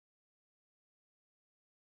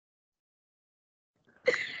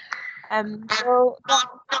So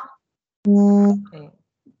okay.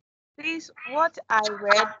 Please, what I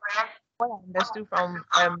read, what I understood from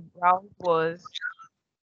Rawls was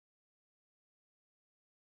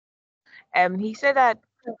he said that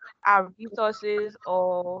our resources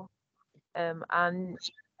or and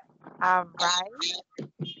our rights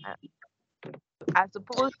uh, are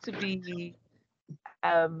supposed to be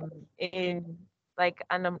in like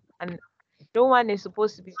an no one is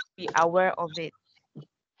supposed to be aware of it,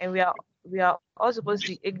 and we are all supposed to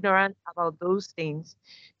be ignorant about those things.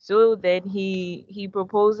 So then he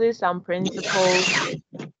proposes some principles,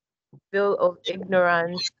 bill of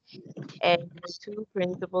ignorance, and the two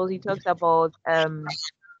principles he talks about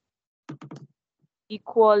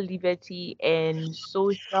equal liberty and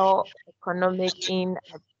social economic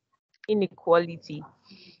inequality.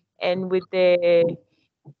 And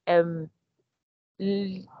um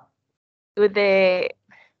l- with the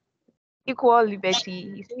equal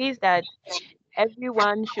liberty, he says that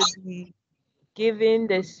everyone should be given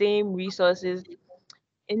the same resources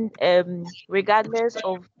in regardless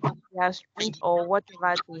of their strength or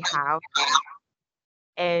whatever they have.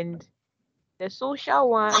 And the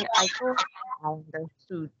social one, I thought I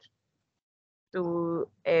understood. So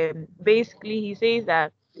basically, he says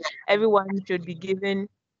that everyone should be given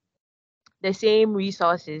the same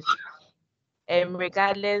resources,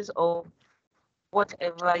 regardless of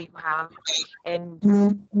whatever you have, and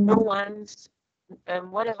no one's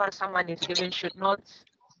whatever someone is given should not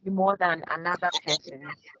be more than another person.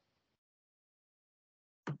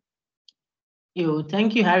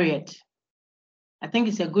 Thank you, Harriet. I think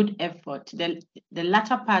it's a good effort. The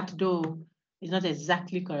latter part, though, is not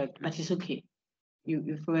exactly correct, but it's okay.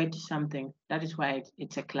 You've read something. That is why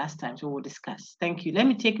it's a class time, so we'll discuss. Thank you. Let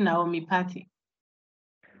me take Naomi Patty.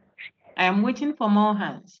 I am waiting for more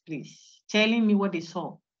hands, please, telling me what they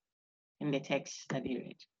saw in the text that they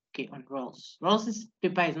read. Okay, on Rawls. Rawls'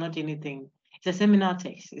 paper is not anything. It's a seminal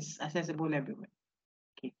text. It's accessible everywhere.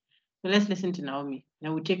 Okay, so let's listen to Naomi.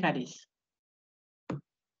 Now we'll take her this.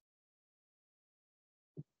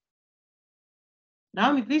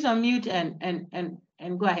 Naomi, please unmute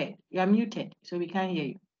and go ahead. You are muted, so we can't hear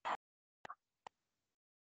you.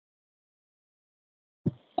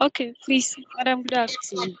 Okay, please, Madam, good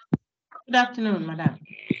afternoon. Good afternoon, Madam.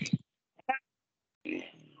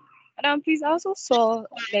 Madam, please, I also saw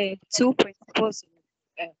the two principles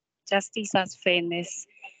of justice as fairness.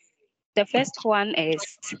 The first one is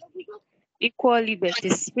equal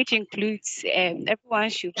liberties, which includes everyone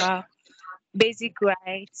should have basic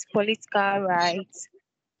rights, political rights.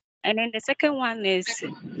 And then the second one is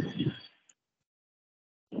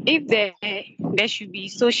if there should be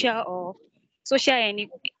social and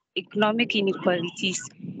economic inequalities,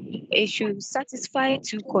 it should satisfy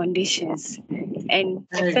two conditions. And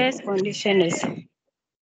the first condition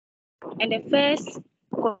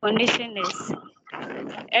is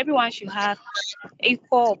everyone should have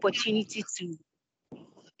equal opportunity to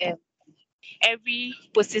um, every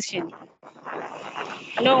position.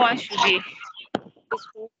 No one should be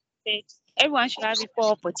discriminated. Everyone should have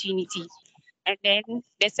equal opportunity. And then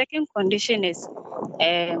the second condition is,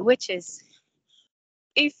 which is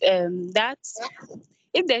if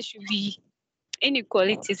if there should be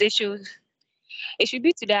inequalities, it should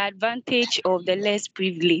be to the advantage of the less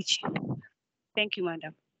privileged. Thank you,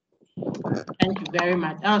 Madam. Thank you very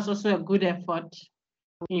much. That was also a good effort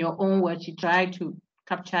in your own words. You try to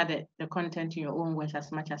capture the content in your own words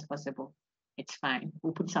as much as possible. It's fine.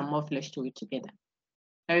 We'll put some more flesh to it together.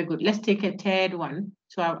 Very good. Let's take a third one.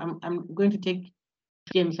 So I'm going to take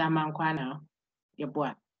James Amankwa now, your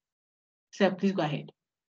boy. Sir, please go ahead.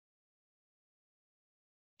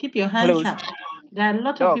 Keep your hands up. There are a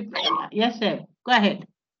lot of people. Yes, sir. Go ahead.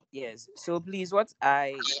 Yes. So please, what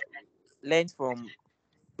I learned from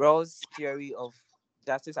Rawls' theory of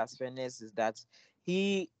justice as fairness is that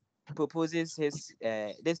he proposes his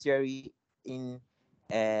this theory in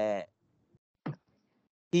uh,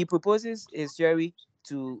 he proposes his theory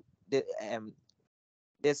to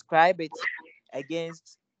describe it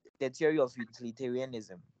against the theory of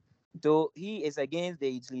utilitarianism. So he is against the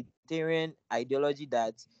utilitarian ideology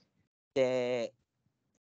that the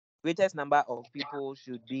greatest number of people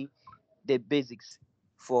should be the basics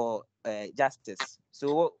for justice.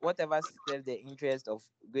 So whatever serves the interest of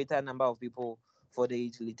greater number of people for the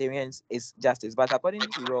utilitarians is justice. But according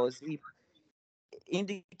to Rawls, he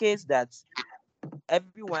indicates that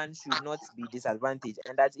everyone should not be disadvantaged,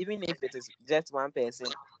 and that even if it is just one person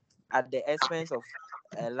at the expense of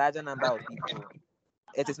a larger number of people,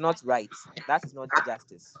 it is not right. That is not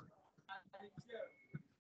justice.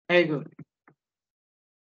 Very good.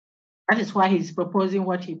 That is why he's proposing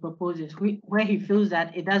what he proposes, where he feels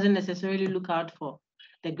that it doesn't necessarily look out for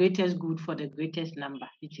the greatest good for the greatest number,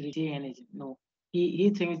 utilitarianism. No, he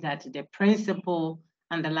thinks that the principle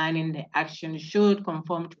underlining the action should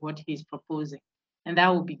conform to what he's proposing. And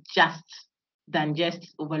that would be just than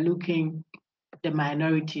just overlooking the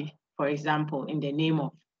minority, for example, in the name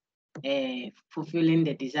of fulfilling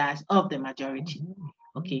the desires of the majority.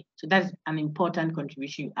 Okay, so that's an important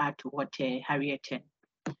contribution you add to what Harriet and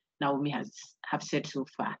Naomi have said so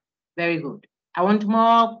far. Very good. I want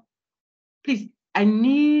more. Please, I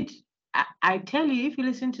tell you, if you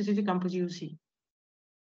listen to City Campus, you'll see.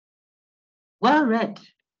 Well read,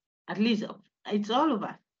 at least it's all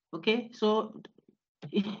over. Okay, so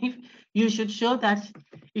if you should show that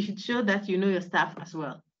you know your staff as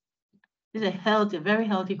well. This is a very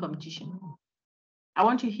healthy competition. I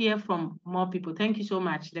want to hear from more people. Thank you so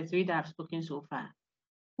much, the three that have spoken so far.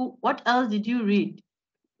 What else did you read?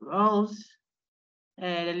 Rawls,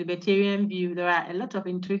 the libertarian view. There are a lot of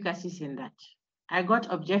intricacies in that. I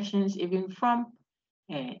got objections even from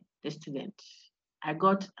the students. I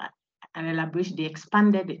got an elaboration. They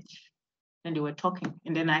expanded it and they were talking.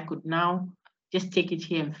 And then I could now just take it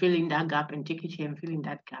here and fill in that gap and take it here and fill in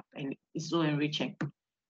that gap. And it's so enriching.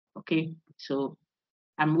 Okay, so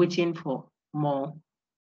I'm waiting for more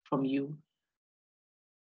from you.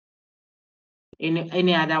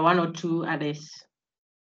 Any other one or two others?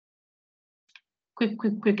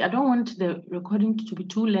 Quick. I don't want the recording to be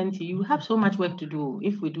too lengthy. You have so much work to do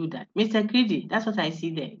if we do that. Mr. Creedy, that's what I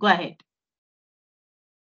see there. Go ahead.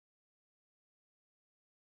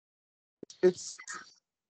 It's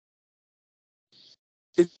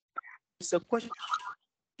a question.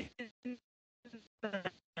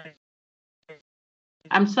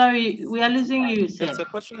 I'm sorry, we are losing you, sir. It's a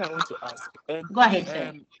question I want to ask. Go ahead,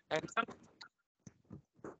 sir.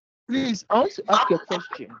 Please, I want to ask a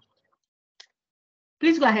question.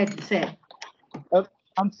 Please go ahead, sir.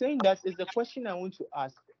 I'm saying that is the question I want to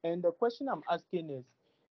ask. And the question I'm asking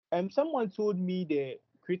is, someone told me the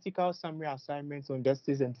critical summary assignments on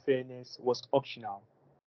justice and fairness was optional.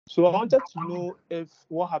 So I wanted to know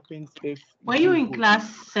what happens if... Were you in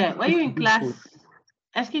class, sir? Were you in class?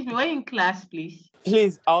 Excuse me, were you in class, please?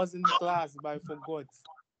 Please, I was in class, but I forgot.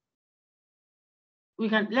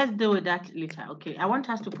 Let's deal with that later. Okay, I want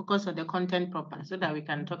us to focus on the content proper so that we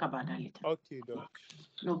can talk about that later. Okay, Doc.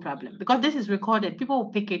 No problem. Because this is recorded, people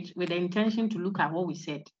will pick it with the intention to look at what we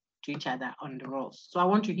said to each other on the Rawls. So I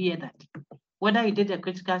want to hear that. Whether you did a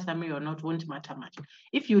critical summary or not won't matter much.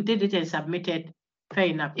 If you did it and submitted, fair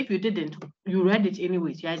enough. If you didn't, you read it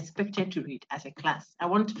anyways. You are expected to read as a class. I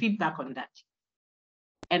want feedback on that.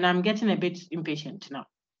 And I'm getting a bit impatient now.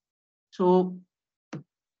 So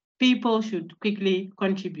people should quickly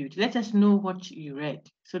contribute. Let us know what you read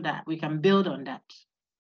so that we can build on that.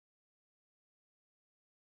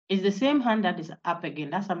 It's the same hand that is up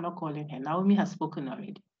again. That's I'm not calling her. Naomi has spoken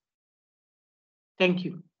already. Thank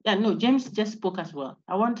you. Yeah, no, James just spoke as well.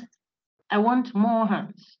 I want more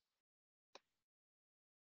hands.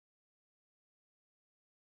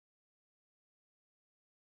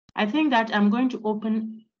 I think that I'm going to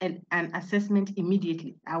open an assessment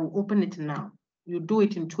immediately. I will open it now. You do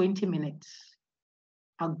it in 20 minutes.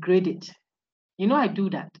 I'll grade it. You know I do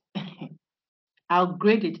that. I'll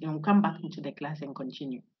grade it and come back into the class and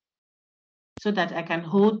continue so that I can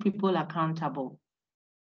hold people accountable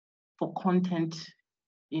for content,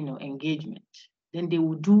 engagement. Then they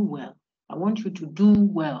will do well. I want you to do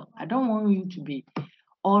well. I don't want you to be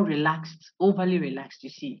all relaxed, overly relaxed, you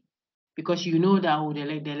see, because you know that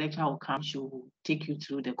the lecture will come, she will take you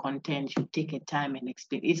through the content, she'll take a time and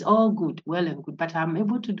explain. It's all good, well and good, but I'm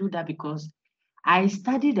able to do that because I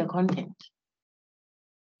study the content.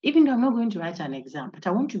 Even though I'm not going to write an exam, but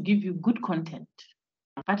I want to give you good content.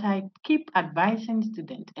 But I keep advising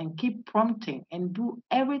students and keep prompting and do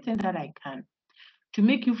everything that I can to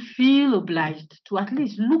make you feel obliged to at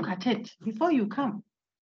least look at it before you come.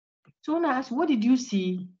 So when I ask, what did you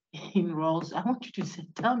see in Rawls? I want you to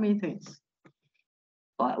tell me things.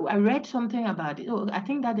 Oh, I read something about it. Oh, I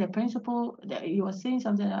think that the principle that he was saying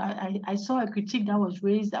something. I saw a critique that was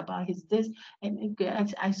raised about his this, and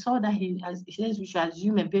I saw that he says we should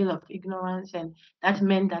assume a veil of ignorance, and that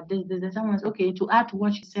meant that someone's okay to add to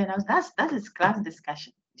what she said. That is class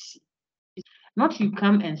discussion. You see, not you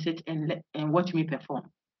come and sit and watch me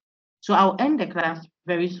perform. So I'll end the class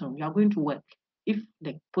very soon. You are going to work if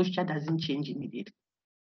the posture doesn't change immediately,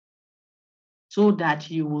 so that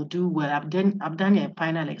you will do well. I've done your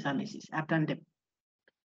final examinations. I've done them.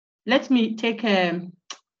 Let me take Nana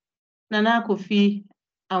Kofi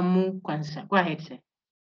Amu Kwanzaa. Go ahead, sir.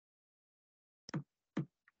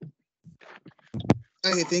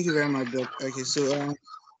 Okay, thank you very much, Doc. Okay, so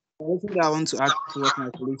one thing that I want to add to what my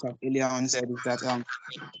colleagues have earlier on said is that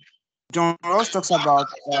John Rawls talks about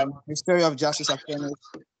the story of justice and fairness,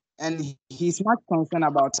 and he's much concerned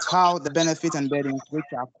about how the benefits and burdens which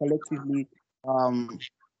are collectively, um,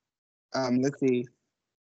 let's say,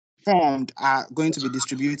 formed are going to be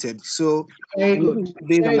distributed. So, Very and this good. is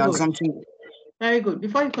based on Very the good. assumption. Very good.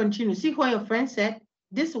 Before you continue, see what your friend said.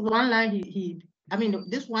 This one line I mean,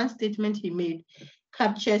 this one statement he made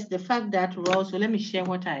captures the fact that Rawls. So let me share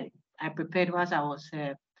what I prepared whilst I was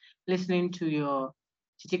listening to your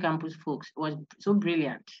City Campus folks. It was so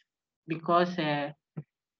brilliant because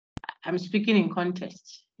I'm speaking in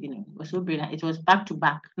context. It was so brilliant. It was back to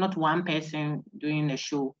back, not one person doing a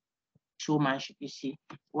showmanship. You see,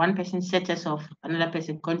 one person set us off, another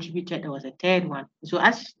person contributed, there was a third one. So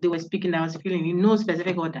as they were speaking, I was feeling in no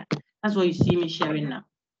specific order. That's what you see me sharing now.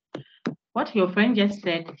 What your friend just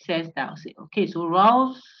said says that, I'll say, okay, so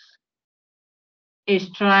Rawls is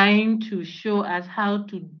trying to show us how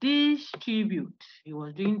to distribute. He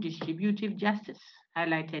was doing distributive justice,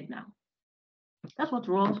 highlighted now. That's what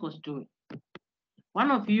Rawls was doing.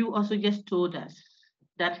 One of you also just told us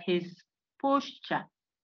that his posture,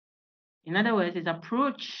 in other words, his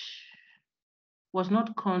approach was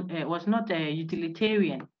not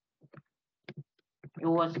utilitarian. It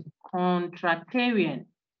was contractarian.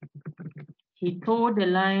 He told the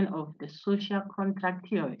line of the social contract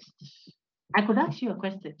theorists. I could ask you a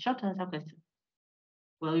question, short answer question.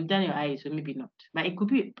 Well, you've done your eyes, so maybe not. But it could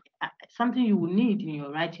be something you will need in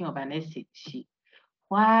your writing of an essay sheet.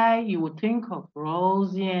 Why you would think of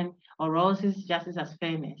Rawlsian or Rawls's justice as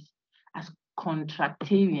fairness as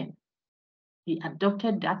contractarian. He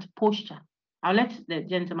adopted that posture. I'll let the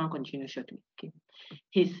gentleman continue shortly. Okay.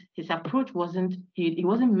 His approach wasn't he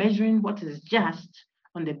wasn't measuring what is just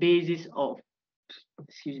on the basis of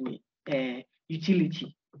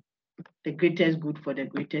utility, the greatest good for the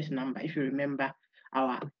greatest number. If you remember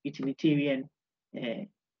our utilitarian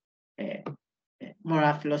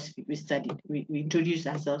moral philosophy we studied, we introduced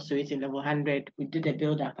ourselves to it in level 100. We did a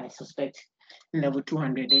build up, I suspect, in level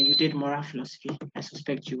 200. Then you did moral philosophy. I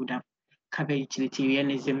suspect you would have covered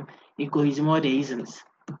utilitarianism, egoism, all the isms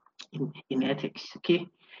in ethics. Okay.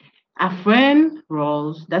 A friend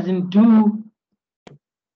Rawls doesn't do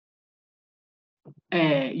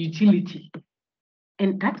utility.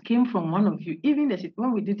 And that came from one of you. Even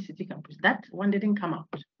when we did City Campus, that one didn't come out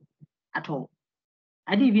at all.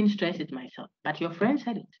 I didn't even stress it myself, but your friend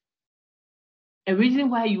said it. A reason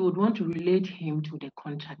why you would want to relate him to the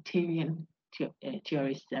contractarian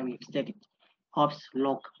theorists that we've studied, Hobbes,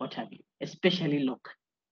 Locke, what have you, especially Locke.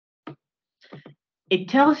 It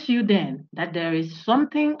tells you then that there is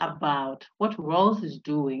something about what Rawls is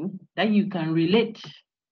doing that you can relate,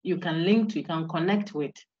 you can link to, you can connect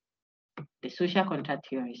with the social contract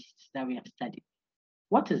theorists that we have studied.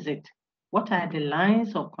 What is it? What are the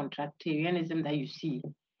lines of contractarianism that you see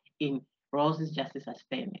in Rawls's justice as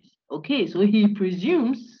fairness? Okay, so he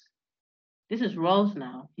presumes, this is Rawls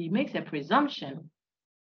now, he makes a presumption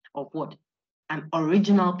of what? An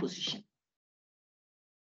original position.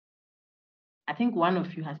 I think one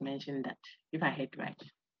of you has mentioned that, if I heard right.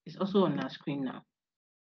 It's also on our screen now.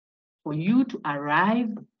 For you to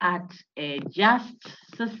arrive at a just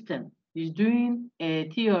system, he's doing a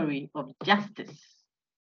theory of justice.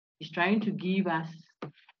 He's trying to give us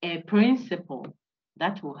a principle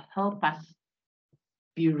that will help us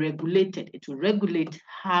be regulated. It will regulate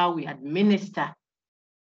how we administer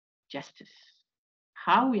justice,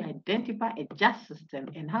 how we identify a just system,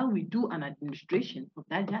 and how we do an administration of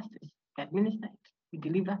that justice. We administer it, we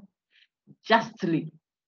deliver justly.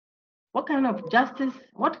 What kind of justice,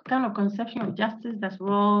 what kind of conception of justice does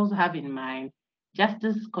Rawls have in mind?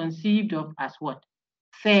 Justice conceived of as what?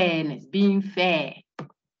 Fairness, being fair.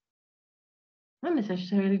 Not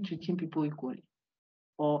necessarily treating people equally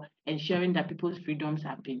or ensuring that people's freedoms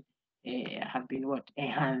have been what?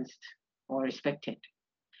 Enhanced or respected.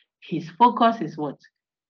 His focus is what?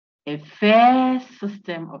 A fair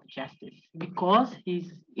system of justice, because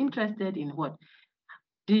he's interested in what?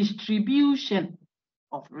 Distribution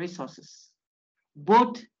of resources.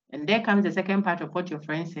 Both, and there comes the second part of what your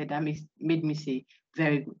friend said that made me say,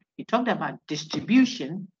 very good. He talked about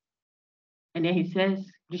distribution, and then he says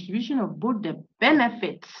distribution of both the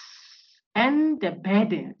benefits and the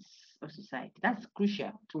burdens of society. That's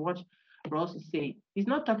crucial to what Rawls is saying. He's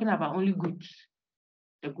not talking about only goods,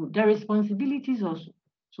 the responsibilities also.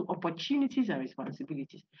 So opportunities and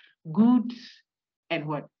responsibilities, goods and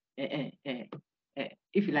what, if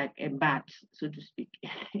you like, and bad, so to speak.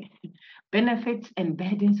 Benefits and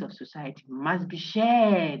burdens of society must be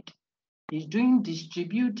shared. He's doing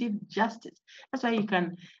distributive justice. That's why you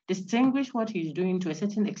can distinguish what he's doing to a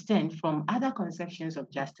certain extent from other conceptions of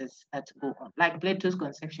justice that go on, like Plato's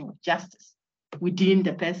conception of justice within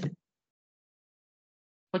the person,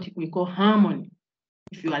 what we call harmony.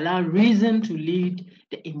 If you allow reason to lead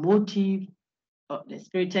the emotive or the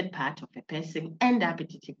spirited part of a person and the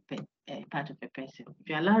appetitive part of a person, if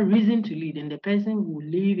you allow reason to lead, then the person will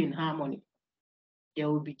live in harmony. There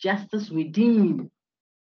will be justice within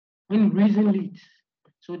when reason leads.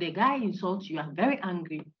 So the guy insults you, are very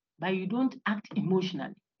angry, but you don't act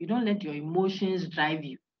emotionally. You don't let your emotions drive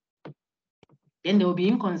you. Then there will be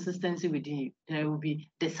inconsistency within you. There will be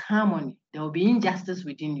disharmony. There will be injustice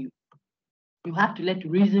within you. You have to let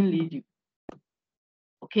reason lead you.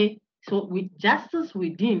 Okay? So with justice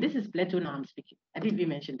within, this is Plato now I'm speaking. I didn't even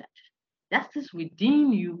mention that. Justice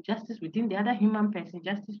within you, justice within the other human person,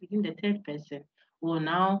 justice within the third person will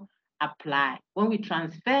now apply. When we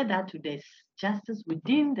transfer that to this justice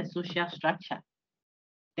within the social structure,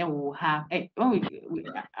 then we will have, when we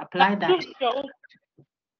apply that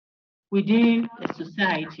within the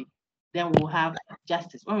society, then we'll have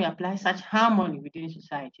justice. When we apply such harmony within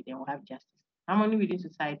society, then we'll have justice. Harmony within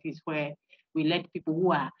society is where we let people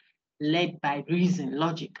who are led by reason,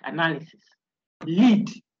 logic, analysis, lead.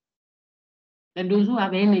 Then those who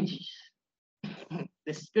have energies,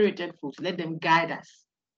 the spirited folks, let them guide us,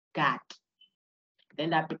 guard. Then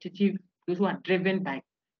the appetitive, those who are driven by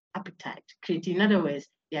appetite, creating. In other words,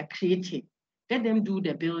 they are creative. Let them do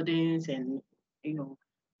the buildings and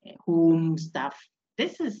home stuff.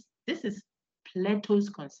 This is Plato's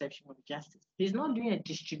conception of justice. He's not doing a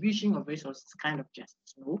distribution of resources kind of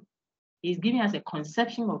justice. No, he's giving us a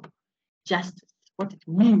conception of justice, what it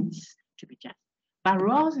means to be just. But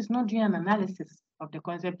Rawls is not doing an analysis of the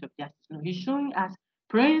concept of justice. No, he's showing us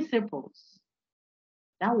principles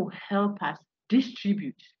that will help us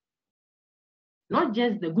distribute not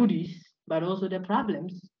just the goodies, but also the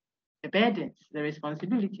problems, the burdens, the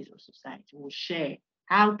responsibilities of society. We'll share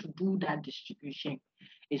how to do that distribution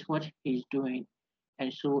is what he's doing.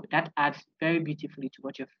 And so that adds very beautifully to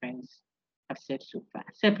what your friends have said so far.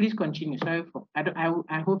 Sir, please continue. Sorry for,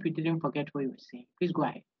 I hope you didn't forget what you were saying. Please go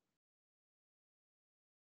ahead.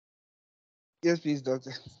 Yes, please,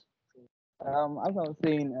 Doctor. As I was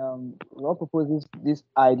saying, Rob proposes this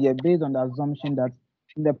idea based on the assumption that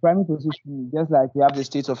in the primary position, just like we have the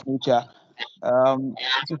state of nature,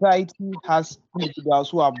 society has individuals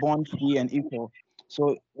who are born free and equal.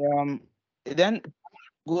 So it then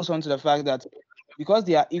goes on to the fact that because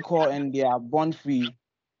they are equal and they are born free,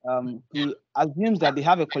 he assumes that they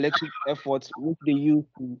have a collective effort which they use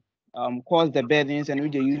to cause the burdens and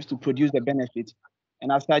which they use to produce the benefits.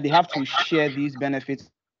 And after they have to share these benefits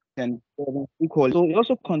and equally. So it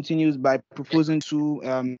also continues by proposing two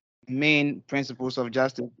main principles of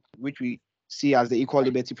justice, which we see as the equal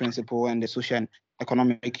liberty principle and the social and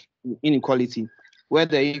economic inequality, where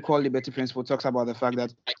the equal liberty principle talks about the fact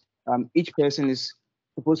that each person is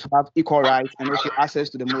supposed to have equal rights and also access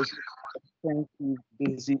to the most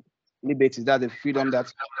basic liberties, that the freedom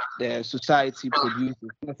that the society produces.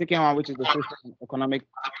 The second one, which is the social and economic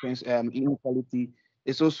inequality,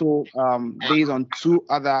 is also based on two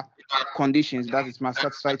other conditions that it must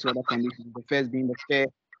satisfy two other conditions. The first being the fair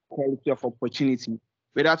quality of opportunity.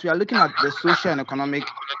 Whereas we are looking at the social and economic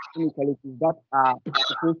inequalities that are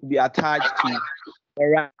supposed to be attached to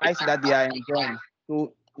the rights that they are enjoying.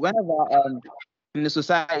 So whenever in the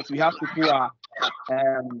society we have people who are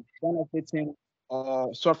benefiting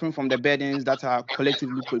or suffering from the burdens that are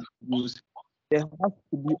collectively produced, there has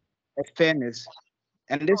to be a fairness.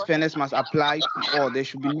 And this fairness must apply to all. There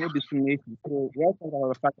should be no discrimination. So we also talk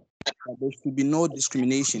about the fact that there should be no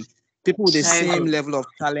discrimination. People with the same level of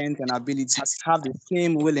talent and ability have the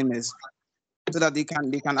same willingness, so that they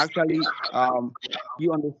can actually be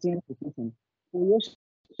on the same position. So he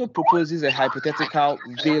also proposes a hypothetical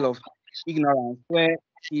veil of ignorance, where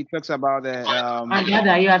he talks about the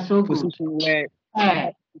Brother, you are so good. position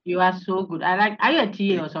where you are so good. I like. Are you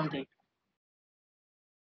a TA or something?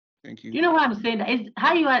 Thank you. You know what I'm saying? It's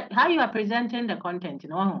how you are presenting the content. You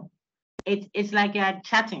know, it's like you are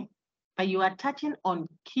chatting, but you are touching on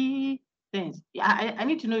key things. I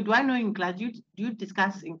need to know. Do I know in class? Do you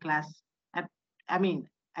discuss in class? I mean,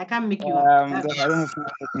 I can't make you up. I don't have to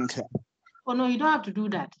in class. Oh no, you don't have to do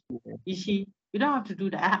that. You see, you don't have to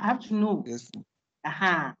do that. I have to know. Yes.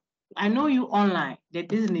 I know you online.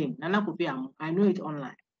 This name, Nana Kupiamu. I know it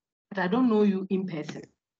online, but I don't know you in person.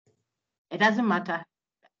 It doesn't matter,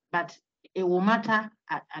 but it will matter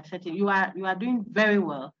at certain. You are doing very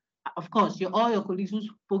well. Of course, all your colleagues who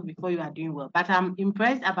spoke before you are doing well. But I'm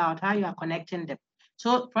impressed about how you are connecting them.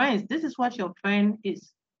 So, friends, this is what your friend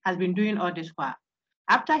is has been doing all this while.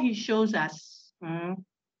 After he shows us,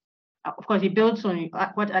 of course, he builds on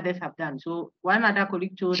what others have done. So one other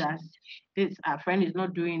colleague told us, this our friend is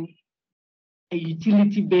not doing a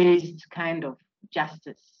utility-based kind of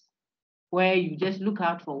justice, where you just look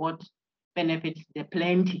out for what benefits the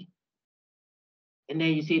plenty. And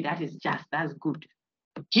then you say that is just, that's good.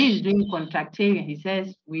 He is doing contractarian. He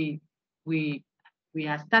says we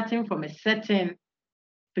are starting from a certain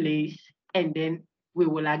place, and then we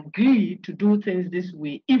will agree to do things this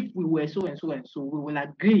way. If we were so and so and so, we will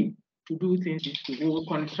agree to do things this way. We will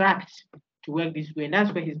contract to work this way. And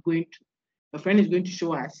that's where he's going to. My friend is going to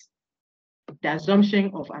show us the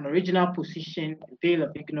assumption of an original position, veil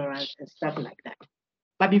of ignorance, and stuff like that.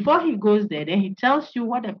 But before he goes there, then he tells you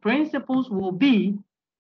what the principles will be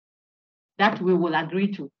that we will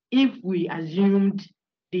agree to if we assumed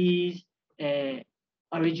these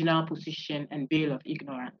original position and veil of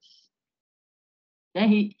ignorance. Then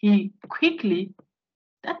he quickly,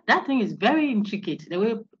 that thing is very intricate, the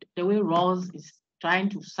way Rawls is trying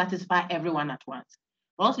to satisfy everyone at once.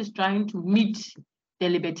 Rawls is trying to meet the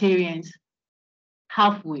libertarians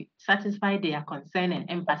halfway, satisfy their concern and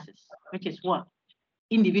emphasis, which is what?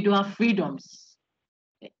 Individual freedoms.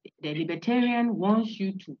 The libertarian wants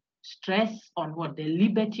you to stress on what? The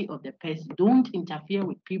liberty of the person. Don't interfere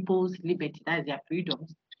with people's liberty, that's their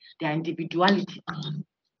freedoms, their individuality.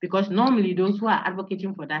 Because normally those who are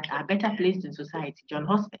advocating for that are better placed in society. John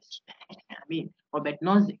Hospes, Robert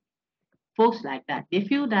Nozick, folks like that. They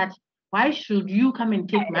feel that why should you come and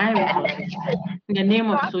take my resources in the name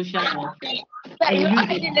of social welfare and use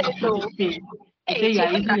it to say you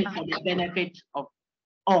are using it for the benefit of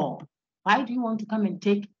all? Why do you want to come and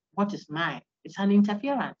take what is mine? It's an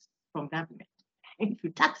interference from government. If you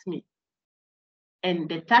tax me, and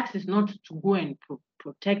the tax is not to go and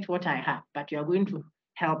protect what I have, but you are going to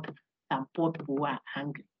help some poor people who are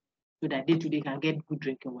hungry so that they too can get good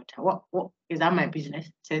drinking water. What is that my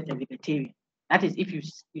business? Says the libertarian. That is if you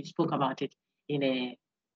spoke about it in a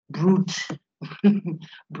brute,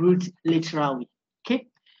 literal way. Okay.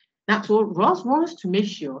 Now, so Rawls wants to make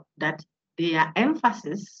sure that their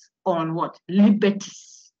emphasis on what?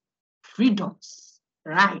 Liberties, freedoms,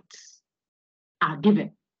 rights are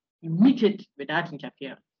given. You meet it without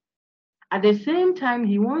interference. At the same time,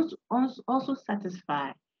 he wants to also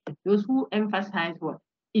satisfy those who emphasize what?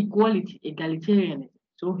 Equality, egalitarianism.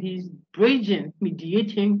 So he's bridging,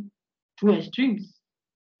 mediating two extremes.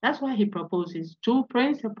 That's why he proposes two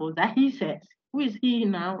principles that he says. Who is he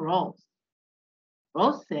now? Rawls.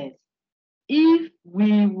 Rawls says, if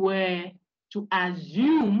we were to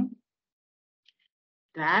assume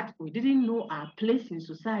that we didn't know our place in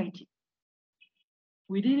society,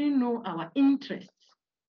 we didn't know our interests,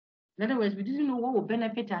 in other words, we didn't know what will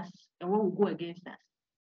benefit us and what will go against us,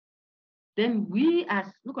 then we as,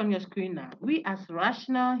 look on your screen now, we as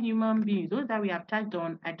rational human beings, those that we have touched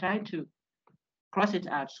on, I tried to cross it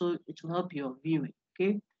out so it will help your viewing,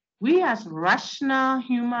 okay? We as rational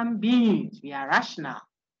human beings, we are rational.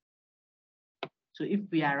 So if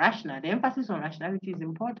we are rational, the emphasis on rationality is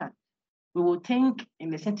important. We will think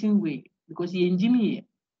in a certain way because they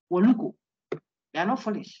are not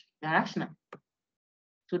foolish, they are rational.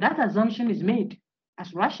 So that assumption is made.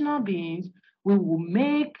 As rational beings, we will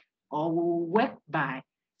make or we will work by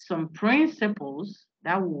some principles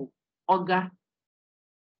that will augur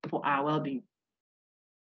for our well-being.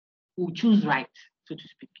 We'll choose right, so to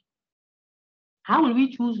speak. How will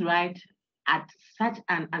we choose right at such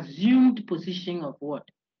an assumed position of what?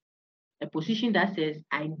 A position that says,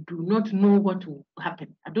 I do not know what will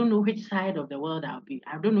happen. I don't know which side of the world I'll be.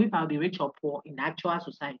 I don't know if I'll be rich or poor in the actual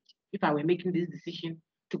society. If I were making this decision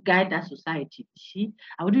to guide that society, see,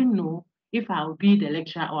 I wouldn't know if I'll be the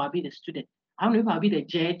lecturer or I'll be the student. I don't know if I'll be the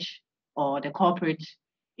judge or the corporate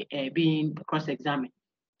being cross-examined.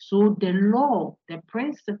 So the law, the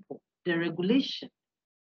principle, the regulation,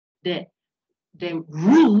 the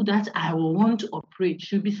rule that I will want to operate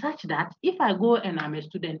should be such that if I go and I'm a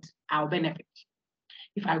student, I'll benefit.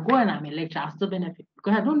 If I go and I'm a lecturer, I'll still benefit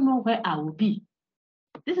because I don't know where I will be.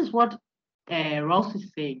 This is what Rawls is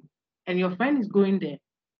saying, and your friend is going there.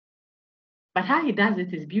 But how he does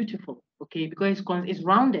it is beautiful, okay, because it's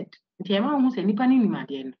rounded. It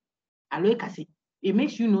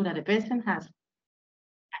makes you know that the person has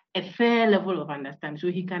a fair level of understanding,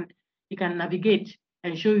 so he can navigate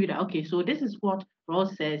and show you that, okay, so this is what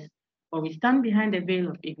Rawls says, or we stand behind the veil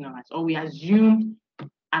of ignorance, or we assume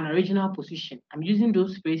an original position. I'm using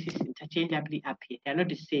those phrases interchangeably up here. They're not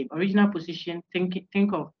the same. Original position, think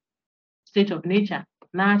of state of nature,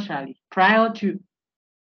 naturally, prior to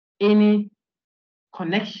any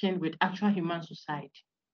connection with actual human society.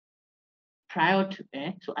 prior to,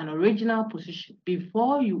 so an original position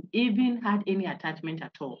before you even had any attachment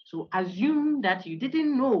at all. So assume that you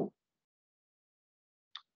didn't know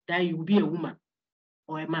that you will be a woman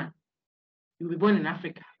or a man. You will be born in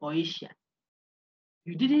Africa or Asia.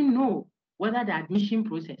 You didn't know whether the admission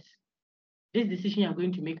process, this decision you're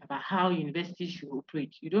going to make about how universities should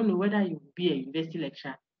operate, you don't know whether you will be a university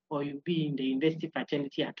lecturer or you'll be in the university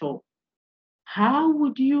fraternity at all. How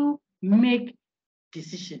would you make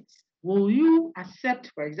decisions? Will you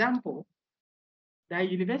accept, for example, that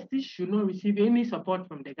universities should not receive any support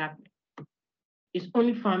from the government? It's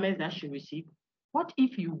only farmers that should receive. What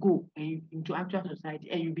if you go into actual society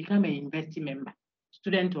and you become a university member,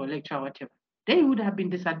 student or lecturer, whatever? Then you would have been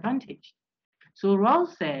disadvantaged. So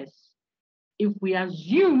Rawls says, if we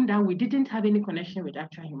assume that we didn't have any connection with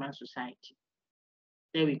actual human society,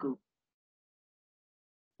 there we go.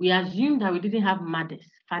 We assume that we didn't have mothers,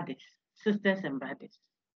 fathers, sisters, and brothers.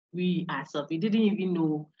 We ourselves, we didn't even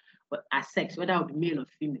know our sex, whether it would be male or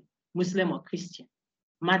female, Muslim or Christian,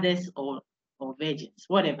 mothers or virgins,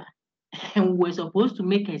 whatever. And we were supposed to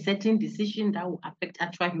make a certain decision that will affect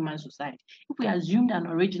actual human society. If we assumed an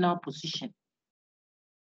original position,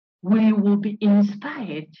 we will be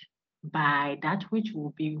inspired by that which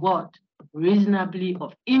will be what? Reasonably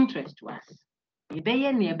of interest to us. We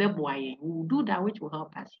will do that which will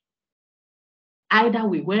help us. Either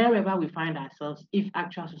way, wherever we find ourselves, if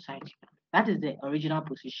actual society, that is the original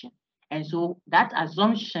position. And so that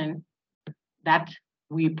assumption that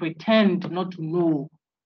we pretend not to know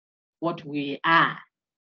what we are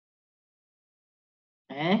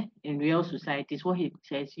in real society is what he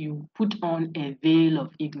says, you put on a veil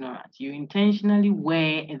of ignorance. You intentionally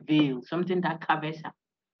wear a veil, something that covers up,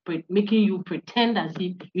 making you pretend as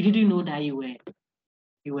if you didn't know that you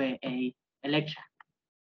were a lecturer.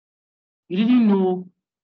 You didn't know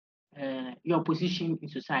your position in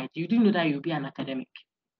society. You didn't know that you'll be an academic.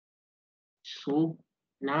 So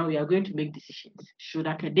now we are going to make decisions. Should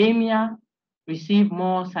academia receive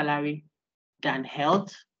more salary than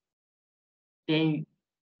health? Then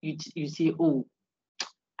you say, oh,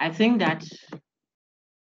 I think that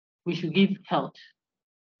we should give health.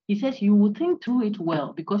 He says you will think through it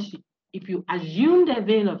well, because if you assume the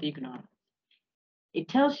veil of ignorance, it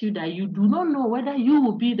tells you that you do not know whether you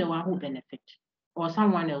will be the one who benefit or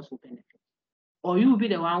someone else will benefit, or you will be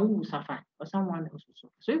the one who will suffer or someone else will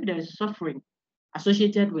suffer. So if there is suffering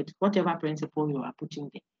associated with whatever principle you are putting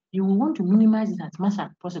there, you will want to minimize it as much as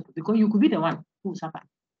possible, because you could be the one who will suffer.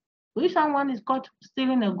 So if someone is caught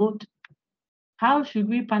stealing a goat, how should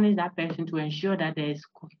we punish that person to ensure that there is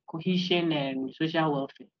cohesion and social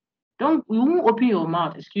welfare? You won't open your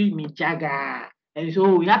mouth, excuse me, Jaga, and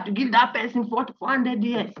so we have to give that person 400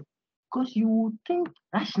 years, because you would think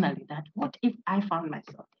rationally that what if I found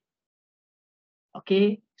myself?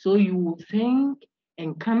 Okay, so you will think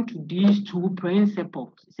and come to these two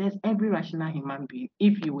principles. It says every rational human being,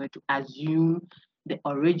 if you were to assume the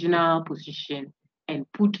original position and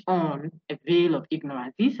put on a veil of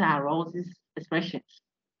ignorance. These are Rawls' expressions,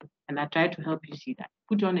 and I try to help you see that.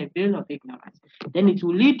 Put on a veil of ignorance. Then it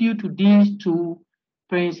will lead you to these two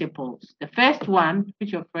principles. The first one,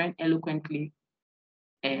 which your friend eloquently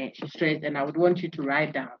stressed, and I would want you to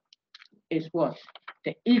write down, is what?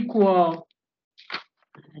 The equal,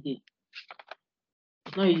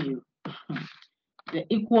 it's not you, the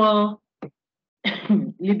equal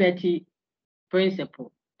liberty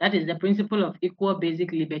principle. That is the principle of equal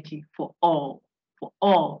basic liberty for all,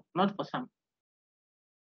 not for some.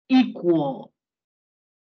 Equal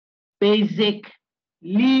basic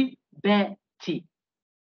liberty.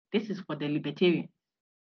 This is for the libertarian.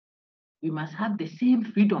 We must have the same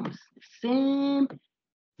freedoms, the same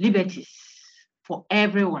liberties for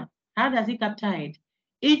everyone. How does he capture it?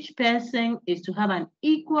 Each person is to have an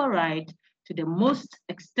equal right to the most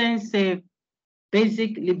extensive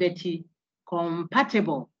basic liberty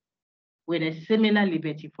compatible with a similar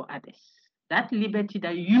liberty for others. That liberty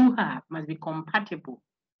that you have must be compatible,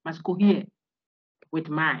 must cohere with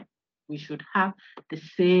mine. We should have the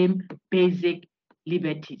same basic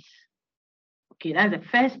liberties. Okay, that's the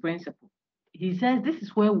first principle. He says this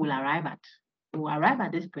is where we'll arrive at. We'll arrive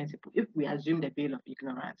at this principle if we assume the veil of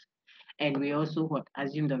ignorance, and we also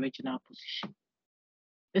assume the original position.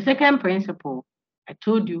 The second principle, I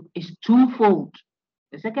told you, is twofold.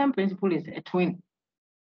 The second principle is a twin.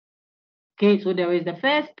 Okay, so there is the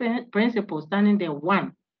first principle standing there,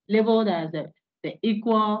 one, labeled as the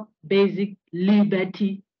equal basic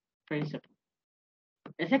liberty principle.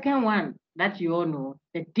 The second one that you all know,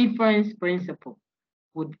 the difference principle,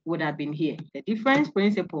 would have been here. The difference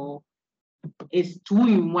principle is 2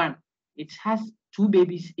 in 1. It has 2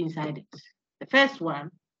 babies inside it. The first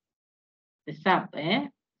one the sub,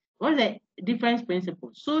 what's the difference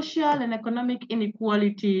principle? Social and economic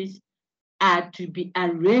inequalities are to be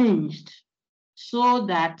arranged so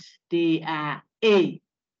that they are A,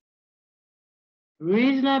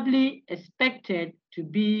 reasonably expected to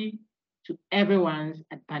be to everyone's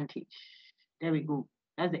advantage. There we go.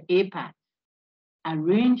 That's the A part.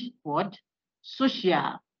 Arrange what?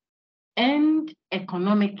 Social and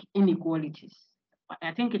economic inequalities.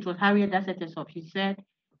 I think it was Harriet that set us up. She said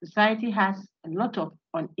society has a lot of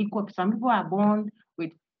unequal. Some people are born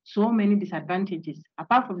with so many disadvantages.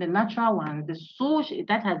 Apart from the natural ones, the social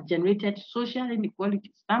that has generated social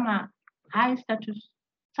inequalities. Some are high status.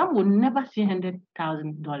 Some will never see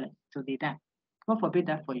 $100,000 till they die. God forbid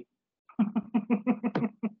that for you.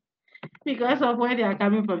 Because of where they are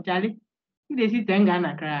coming from, Charlie. If they see 10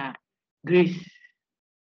 Ghana cry, grace.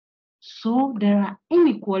 So there are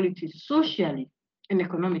inequalities socially and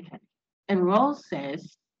economically. And Rawls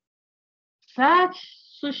says such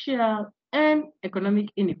social and economic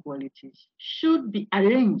inequalities should be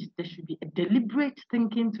arranged. There should be a deliberate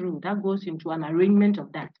thinking through that goes into an arrangement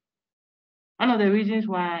of that. One of the reasons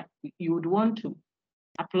why you would want to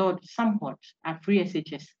applaud somewhat a free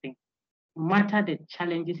SHS thing, no matter the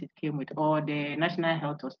challenges it came with, or the national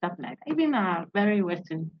health or stuff like that. Even our very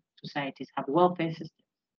Western societies have welfare systems.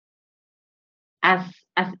 As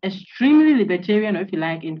extremely libertarian, or if you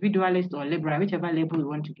like, individualist or liberal, whichever label you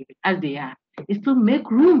want to give it, as they are, is to make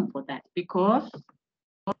room for that because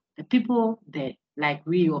the people there, like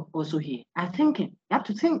we also here, are thinking. You have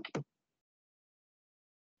to think.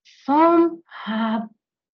 Some have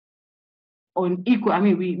unequal,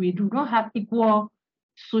 we do not have equal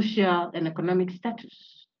social and economic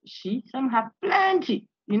status. See, some have plenty,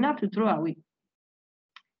 enough to throw away.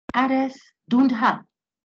 Others don't have.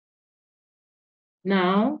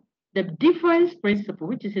 Now, the difference principle,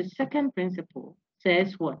 which is a second principle,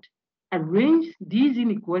 says what? Arrange these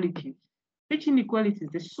inequalities. Which inequalities?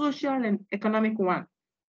 The social and economic one.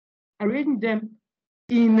 Arrange them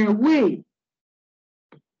in a way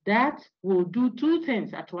that will do two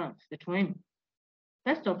things at once, the twin.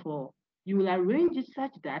 First of all, you will arrange it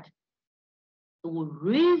such that it will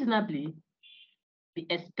reasonably be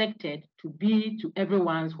expected to be to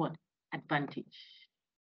everyone's what? Advantage.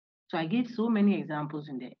 So I gave so many examples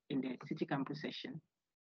in the city campus session.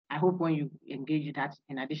 I hope when you engage in that,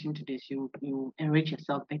 in addition to this, you enrich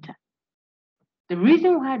yourself better. The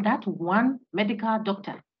reason why that one medical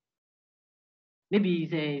doctor, maybe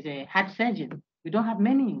he's a heart surgeon, we don't have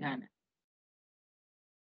many in Ghana,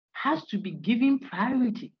 has to be given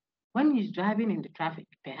priority when he's driving in the traffic,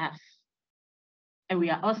 perhaps, and we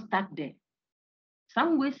are all stuck there.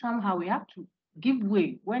 Some way, somehow, we have to give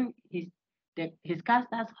way when his car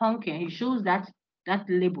starts honking. He shows that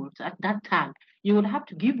label, that tag. You would have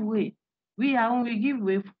to give way. We give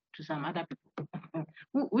way to some other people,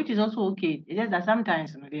 which is also okay. It's just that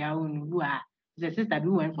sometimes they are who are the sister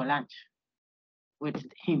who went for lunch with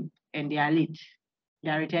him and they are late. They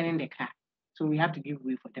are returning the car, so we have to give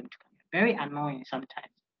way for them to come. Very annoying sometimes.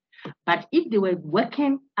 But if they were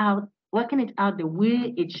working it out the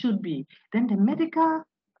way it should be, then the medical,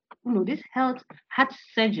 this heart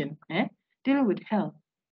surgeon, dealing with health,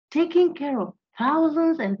 taking care of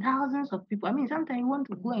thousands and thousands of people. Sometimes you want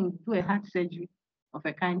to go and do a heart surgery of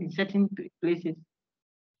a kind in certain places.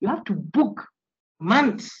 You have to book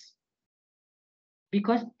months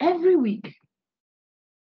because every week,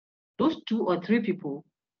 those 2 or 3 people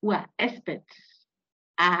who are experts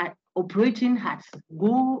are operating hearts.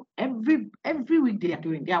 Go every week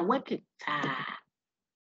they are working.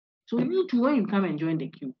 So you too, when you come and join the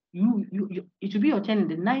queue, it should be your turn in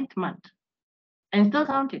the 9th month and still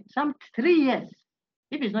counting. Some 3 years,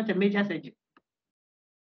 if it's not a major surgery.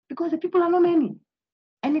 Because the people are not many.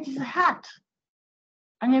 And it is hard.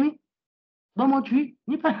 And you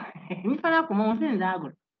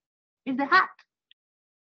it's the heart.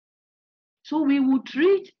 So we will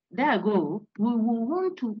treat, we will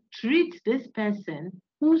want to treat this person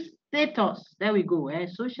whose status, there we go,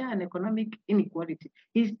 social and economic inequality.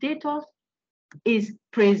 His status is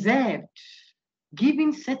preserved,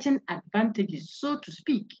 giving certain advantages, so to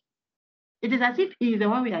speak. It is as if he is the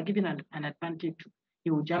one we are giving an advantage to. He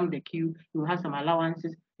will jump the queue, he will have some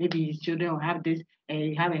allowances, maybe his children will have this,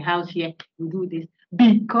 and have a house here, he will do this,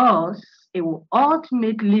 because it will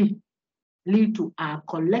ultimately lead to our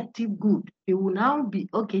collective good. He will now be,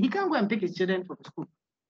 okay, he can go and pick his children from school.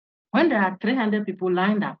 When there are 300 people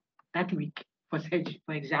lined up that week for surgery,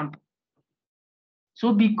 for example.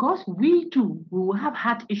 So because we too, we will have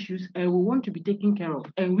heart issues and we want to be taken care of,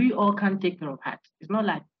 and we all can take care of heart. It's not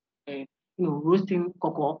like, roasting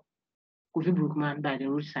cocoa, Kofi Brookman by the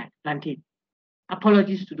roadside, plantain.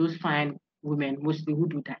 Apologies to those fine women mostly who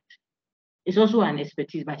do that. It's also an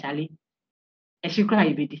expertise, but Charlie,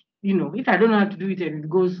 you know, if I don't know how to do it and it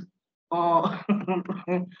goes all,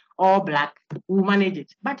 all black, we'll manage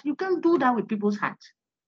it. But you can't do that with people's hearts.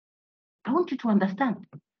 I want you to understand.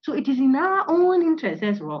 So it is in our own interest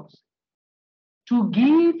as Rawls to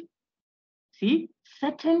give, see,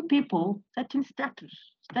 certain people, certain status,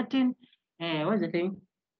 certain, what's the thing?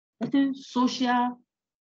 Certain social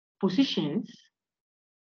positions,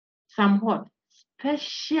 somewhat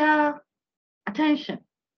special attention,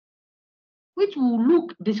 which will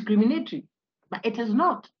look discriminatory, but it is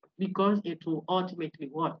not, because it will ultimately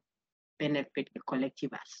what? Benefit the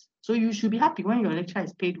collective us. So you should be happy when your lecturer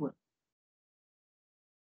is paid well.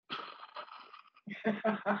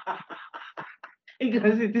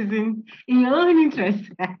 Because it is in your own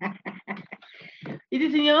interest. It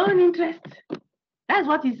is in your own interest. That's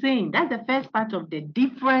what he's saying. That's the first part of the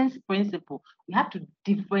difference principle. We have to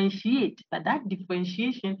differentiate, but that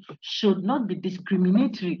differentiation should not be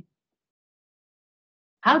discriminatory.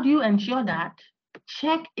 How do you ensure that?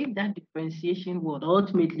 Check if that differentiation would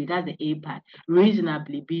ultimately, that's the A part,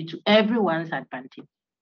 reasonably be to everyone's advantage.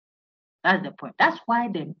 That's the point. That's why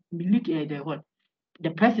the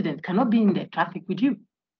president cannot be in the traffic with you.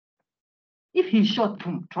 If he's shot,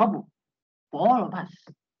 boom, trouble for all of us.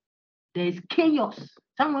 There is chaos.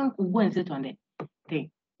 Someone could go and sit on the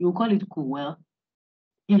thing. You call it cool. Well,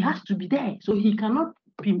 he has to be there. So he cannot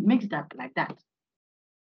be mixed up like that.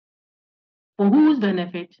 For whose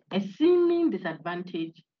benefit? A seeming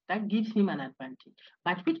disadvantage that gives him an advantage,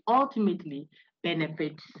 but which ultimately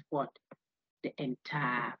benefits what? The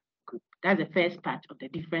entire group. That's the first part of the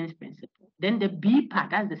difference principle. Then the B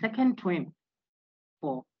part, that's the second twin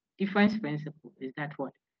for difference principle, is that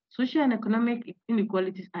what? Social and economic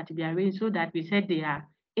inequalities are to be arranged so that we said they are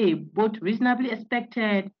A, both reasonably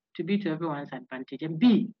expected to be to everyone's advantage, and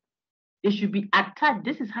B, they should be attached.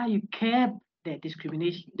 This is how you curb the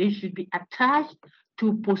discrimination. They should be attached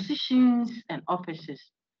to positions and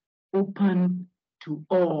offices open to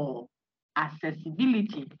all.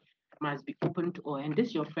 Accessibility must be open to all. And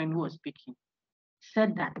this, your friend who was speaking,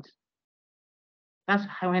 said that. That's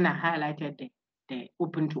how when I highlighted the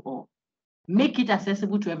open to all. Make it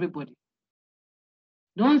accessible to everybody.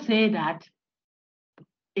 Don't say that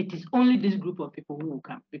it is only this group of people who will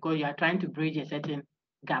come because you are trying to bridge a certain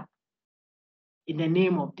gap in the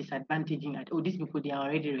name of disadvantaging it. Oh, these people, they are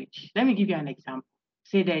already rich. Let me give you an example.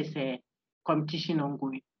 Say there's a competition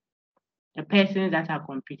ongoing. The persons that are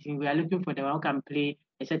competing, we are looking for the one who can play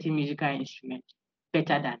a certain musical instrument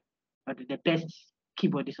better than, or the best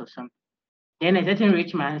keyboardist or something. Then a certain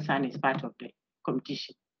rich man's son is part of the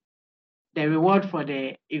competition. The reward for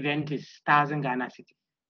the event is 1,000 Ghana cedis.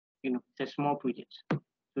 You know, it's a small project,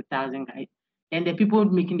 2,000 Ghana. And the people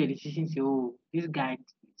making the decision say, oh, this guy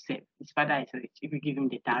said his father is rich. If you give him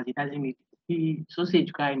the 1,000, it doesn't make it. He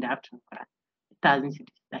sausage cry in the afternoon, 1,000 cedis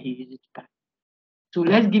that he uses to buy. So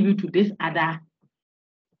let's give it to this other,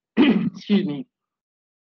 excuse me,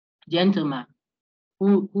 gentleman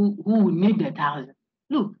who will need the 1,000.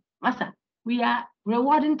 Look, master, we are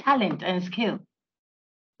rewarding talent and skill,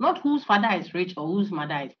 not whose father is rich or whose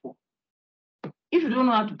mother is poor. If you don't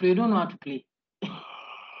know how to play, you don't know how to play.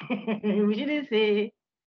 We shouldn't say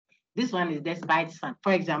this one is despite son.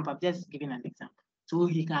 For example, I'm just giving an example. So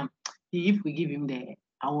if we give him the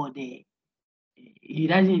award, he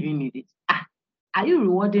doesn't even need it. Are you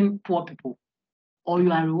rewarding poor people or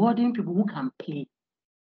you are rewarding people who can play?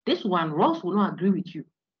 This one, Ross will not agree with you.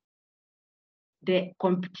 The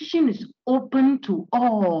competition is open to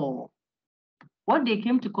all. What they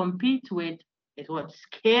came to compete with is what?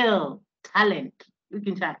 Skill, talent. You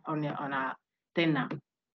can check on our thing now.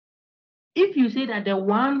 If you say that the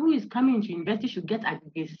one who is coming into university should get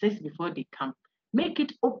aggregate 6 before they come, make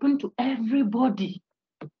it open to everybody.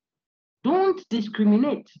 Don't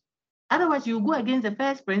discriminate. Otherwise, you go against the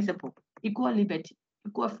first principle, equal liberty,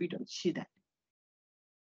 equal freedom. See that.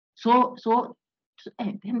 So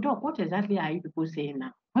then, Doc, what exactly are you people saying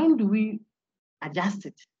now? When do we adjust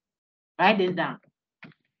it? Write this down.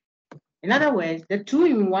 In other words, the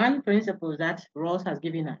 2-in-1 principles that Rawls has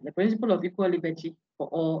given us, the principle of equal liberty for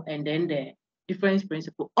all, and then the difference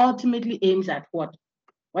principle, ultimately aims at what?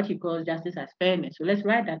 What he calls justice as fairness. So let's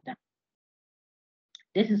write that down.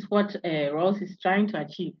 This is what Rawls is trying to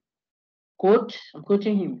achieve. Quote, I'm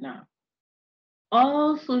quoting him now.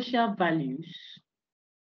 All social values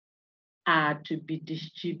are to be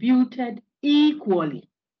distributed equally.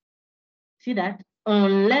 See that?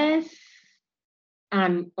 Unless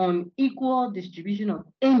an unequal distribution of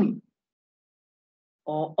any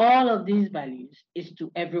or all of these values is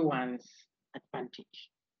to everyone's advantage.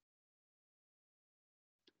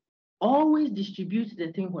 always distribute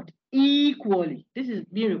the thing what equally. This is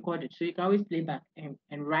being recorded, so you can always play back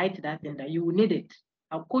and write that thing that you will need it.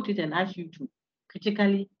 I'll quote it and ask you to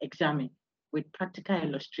critically examine with practical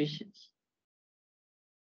illustrations.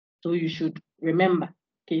 So you should remember,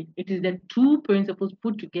 okay, it is the two principles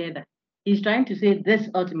put together. He's trying to say this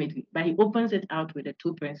ultimately, but he opens it out with the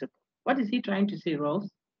two principles. What is he trying to say, Rawls?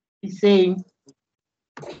 He's saying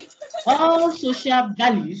all social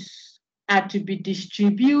values are to be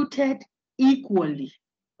distributed equally.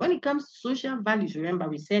 When it comes to social values, remember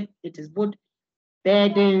we said it is both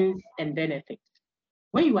burdens and benefits.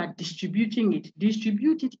 When you are distributing it,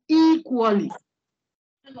 distribute it equally.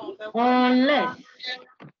 Unless,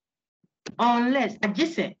 I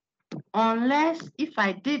just said, unless if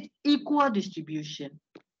I did equal distribution,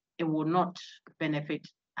 it will not benefit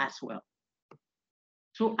as well.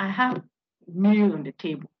 So I have meal on the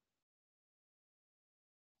table.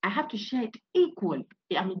 I have to share it equally.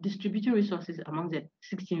 I mean, distributing resources among the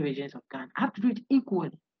 16 regions of Ghana. I have to do it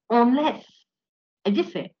equally, unless, I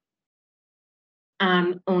just said,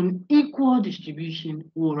 an unequal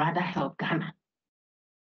distribution will rather help Ghana.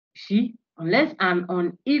 See, unless an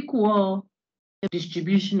unequal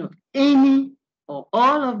distribution of any or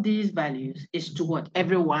all of these values is toward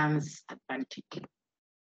everyone's advantage.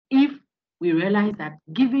 If we realize that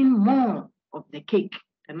giving more of the cake,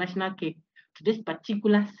 the national cake, to this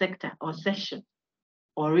particular sector or section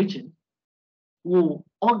or region will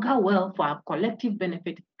augur well for our collective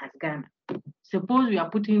benefit as Ghana. Suppose we are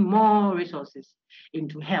putting more resources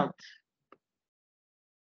into health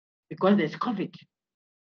because there's COVID.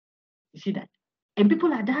 You see that? And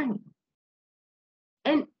people are dying.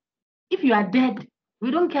 And if you are dead,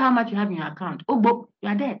 we don't care how much you have in your account. Oh, but you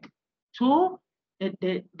are dead. So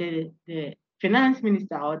the finance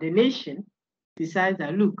minister or the nation decides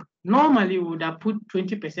that, look, normally we would have put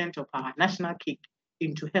 20% of our national cake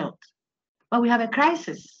into health. But we have a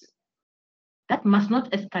crisis. That must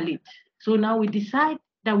not escalate. So now we decide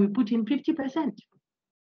that we put in 50%,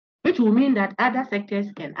 which will mean that other sectors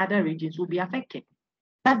and other regions will be affected.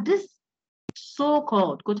 But this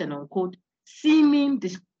so-called, quote and unquote, seeming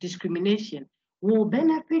discrimination will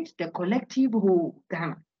benefit the collective whole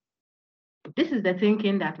Ghana. This is the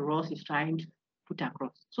thinking that Rawls is trying to put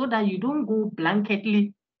across, so that you don't go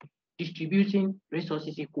blanketly distributing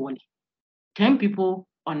resources equally. 10 people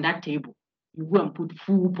on that table, you go and put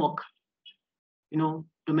full pork,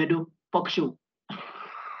 tomato pork show.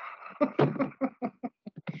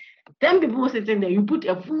 10 people sitting there, you put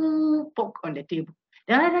a full pork on the table.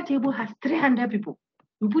 The other table has 300 people.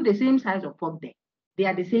 You put the same size of pork there. They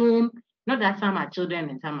are the same, not that some are children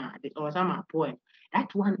and some are poor.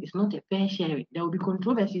 That one is not a fair sharing. There will be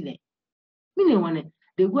controversy there. Meaning when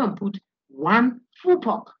they go and put one full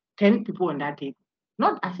pork, 10 people on that table.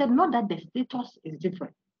 Not that the status is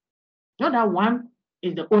different. Not that one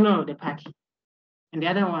is the owner of the party and the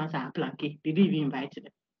other ones are planky. They didn't even invite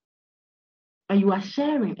them. But you are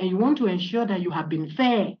sharing and you want to ensure that you have been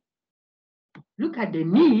fair. Look at the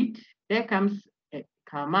need. There comes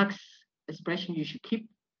Karl Marx expression you should keep.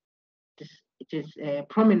 It is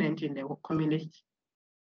prominent in the communist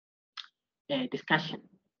discussion,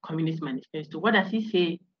 Communist Manifesto. What does he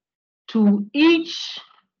say? To each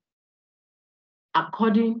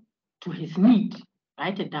according to his need.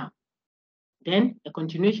 Write it down. Then a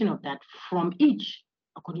continuation of that, from each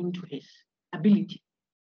according to his ability.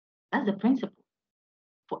 That's the principle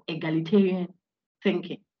for egalitarian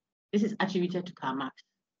thinking. This is attributed to Karl Marx.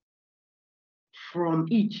 From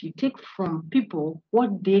each, you take from people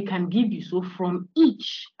what they can give you. So from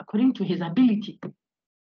each, according to his ability,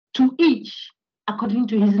 to each, according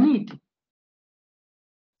to his need.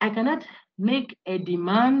 I cannot make a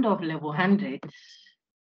demand of level 100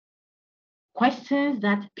 questions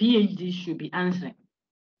that PhD should be answering.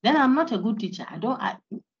 Then I'm not a good teacher.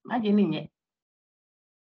 Imagine it.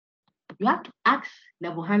 You have to ask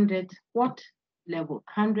level 100 what level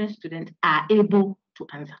 100 students are able to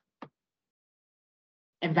answer,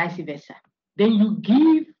 and vice versa. Then you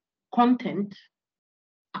give content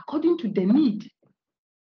according to the need.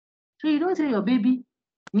 So you don't say your baby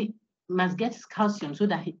must get calcium so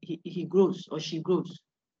that he grows or she grows.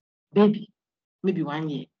 Baby, maybe 1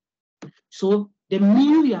 year. So the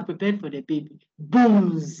meal you are prepared for the baby,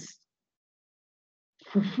 bones,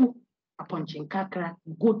 fufu, upon chinkakra,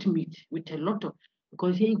 goat meat with a lot of,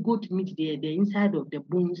 because here goat meat, the inside of the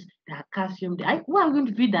bones, there are calcium. Who are going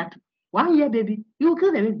to feed that 1 year baby? You will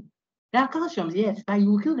kill the baby. There are calciums, yes, but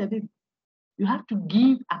you will kill the baby. You have to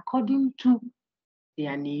give according to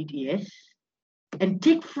their need, yes, and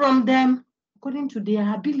take from them according to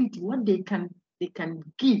their ability. What they can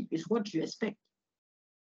give is what you expect.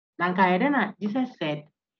 Jesus said,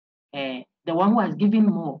 the one who has given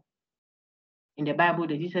more. In the Bible,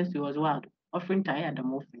 the Jesus was what? Offering tire and the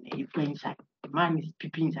offering. He put inside. The man is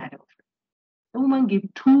peeping inside the offering. The woman gave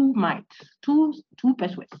 2 mites, two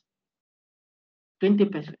pesos, 20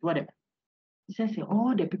 pesos, whatever. He says,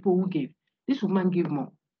 all the people who gave, this woman gave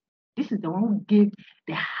more. This is the one who gave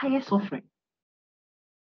the highest offering.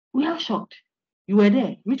 We are shocked. You were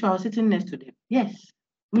there. Me too, I was sitting next to them. Yes.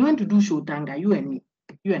 We went to do Shotanga, you and me,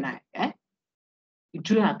 you and I. We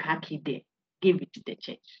drew our car key there, gave it to the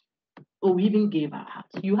church. Oh, we even gave our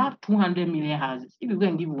house. You have 200 million houses. If you go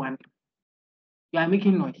and give one, you are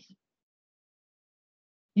making noise.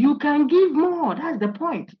 You can give more. That's the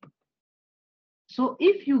point. So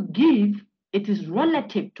if you give, it is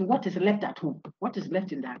relative to what is left at home, what is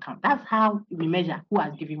left in the account. That's how we measure who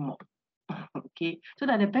has given more. Okay, so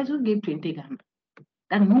that the person who gave 20 Ghana,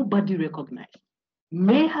 that nobody recognized,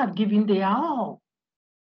 may have given their all.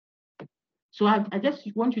 So I just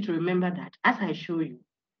want you to remember that as I show you,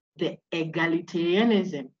 the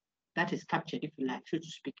egalitarianism that is captured, if you like, so to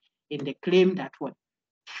speak, in the claim that what?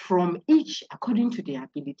 From each according to their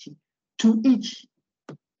ability, to each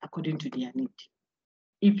according to their need.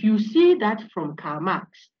 If you see that from Karl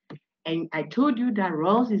Marx, and I told you that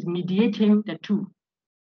Rawls is mediating the two,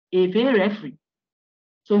 a very referee.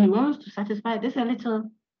 So he wants to satisfy this a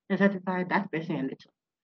little and satisfy that person a little.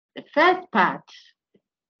 The first part,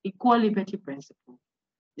 equal liberty principle,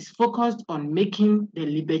 is focused on making the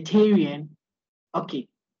libertarian, okay,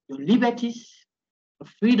 your liberties, your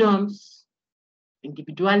freedoms,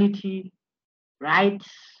 individuality, rights,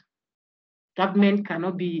 government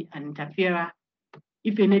cannot be an interferer.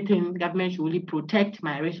 If anything, government should only protect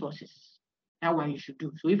my resources. That's what you should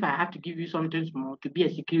do. So if I have to give you something small to be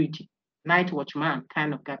a security, night watchman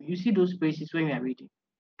kind of government, you see those phrases when you are reading.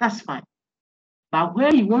 That's fine. But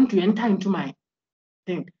where you want to enter into my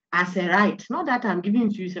thing as a right, not that I'm giving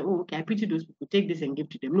it to you, say, oh, okay, I pity those people, take this and give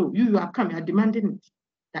to them. No, you have come, you are demanding it,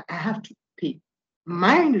 that I have to pay.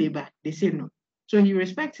 My labor, they say no. So he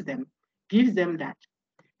respects them, gives them that.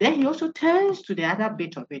 Then he also turns to the other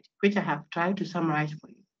bit of it, which I have tried to summarize for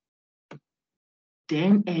you.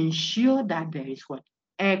 Then ensure that there is what?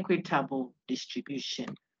 Equitable distribution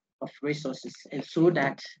of resources, and so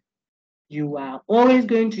that you are always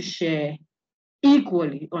going to share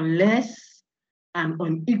equally, unless an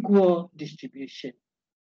unequal distribution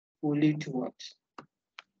will lead to what?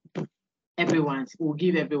 Will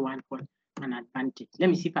give everyone what? An advantage. Let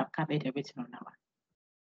me see if I've covered everything on our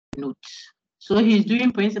notes. So he's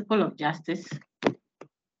doing principle of justice.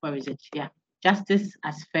 Where is it? Yeah, justice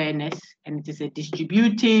as fairness, and it is a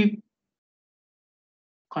distributive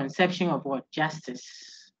conception of what?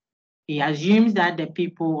 Justice. He assumes that the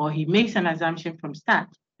people, or he makes an assumption from start,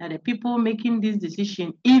 that the people making this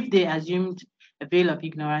decision, if they assumed a veil of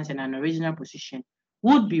ignorance and an original position,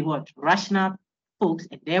 would be what? Rational folks,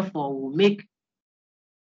 and therefore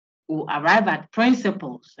will arrive at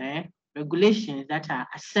principles, regulations that are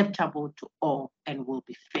acceptable to all and will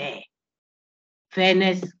be fair.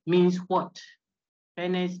 Fairness means what?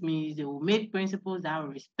 Fairness means they will make principles that will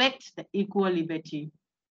respect the equal liberties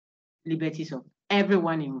of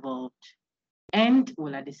everyone involved, and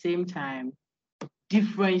will at the same time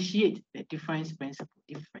differentiate the difference principle,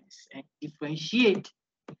 and differentiate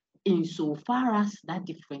insofar as that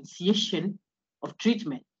differentiation of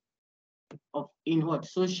treatment in what?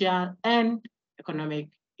 Social and economic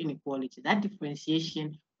inequality. That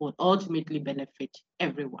differentiation will ultimately benefit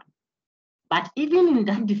everyone. But even in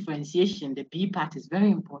that differentiation, the B part is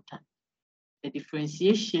very important. The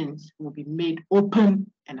differentiations will be made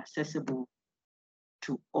open and accessible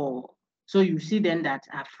to all. So you see then that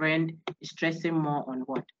our friend is stressing more on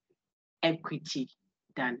what? Equity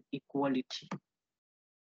than equality.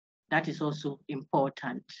 That is also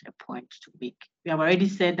important, a point to make. We have already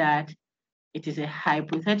said that it is a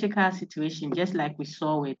hypothetical situation, just like we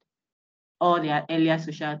saw with all the earlier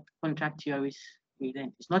social contract theories.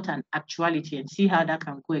 It's not an actuality, and see how that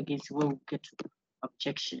can go against when we get to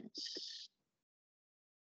objections.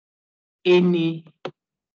 Any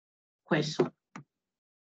question?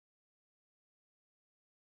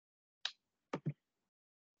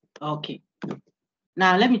 Okay.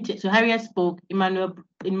 Now let me take, so Harriet spoke,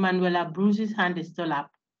 Emanuela Bruce's hand is still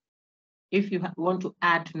up. If you want to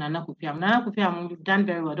add to Nana Kupiam, you've done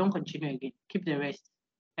very well, don't continue again. Keep the rest.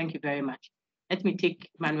 Thank you very much. Let me take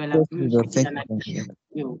Manuela Bruce.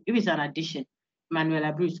 If it's an addition,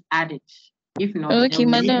 Manuela Bruce, add it. If not, okay,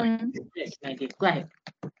 madam. Yes, go ahead.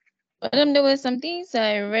 Madam, there were some things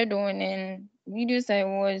I read on and videos I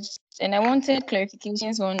watched, and I wanted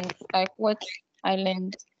clarifications on like what I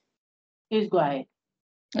learned. Please go ahead.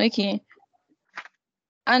 Okay.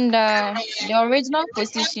 Under the original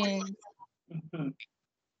position, Mhm.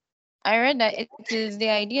 I read that it is the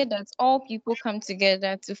idea that all people come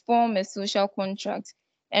together to form a social contract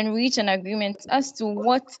and reach an agreement as to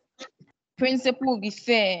what principle will be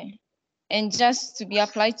fair and just to be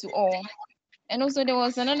applied to all. And also there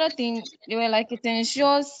was another thing, they were like it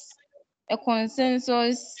ensures a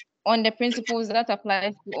consensus on the principles that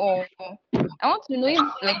apply to all. I want to know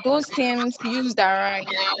if like those terms used are right.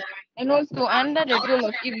 And also under the veil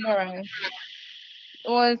of ignorance,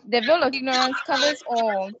 was the veil of ignorance covers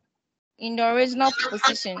all in the original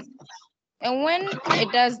position. And when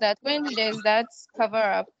it does that, when there's that cover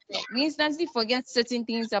up, we instantly forget certain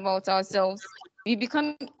things about ourselves. We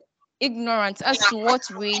become ignorant as to what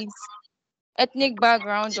race, ethnic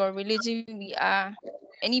background, or religion we are,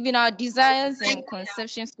 and even our desires and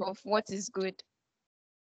conceptions of what is good.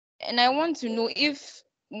 And I want to know if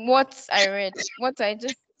what I read, what I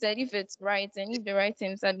just said, if it's right and if the right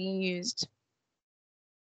terms are being used.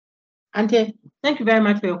 Auntie, thank you very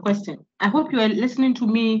much for your question. I hope you were listening to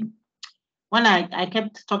me when I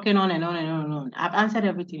kept talking on and on and on and on. I've answered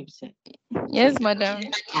everything you said. Yes, madam.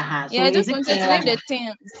 Uh-huh. Yeah, So I is just it wanted to know if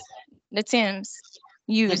the terms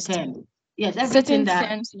the used, 10? Yes, certain everything that,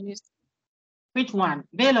 terms used. which one?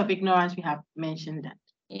 Veil of ignorance, we have mentioned that.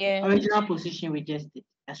 Yeah. Original position, we just did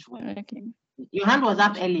as well. Okay. Your hand was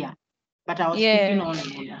up earlier, but I was speaking Yeah. on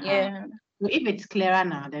and on. Yeah. So if it's clearer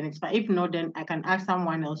now, then it's fine. If not, then I can ask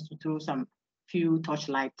someone else to throw some few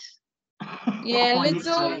torchlights Yeah. on it for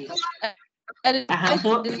Little. you. A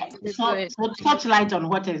So, little is so, good. so torchlight on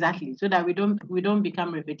what exactly, so that we don't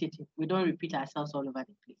become repetitive. We don't repeat ourselves all over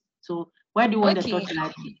the place. So where do you want the Okay.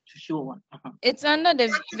 torchlight to show on? It's under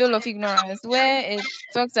the veil of ignorance where it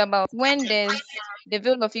talks about when there's the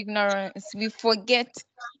veil of ignorance, we forget.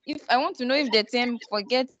 If I want to know if the term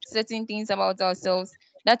forget certain things about ourselves,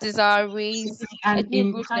 that is our race, And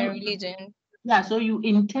ethnic groups, and religion. yeah, so you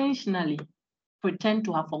intentionally pretend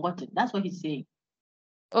to have forgotten. That's what he's saying.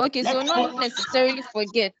 Okay, so Let's not say necessarily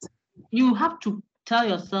forget. you have to tell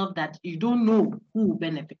yourself that you don't know who will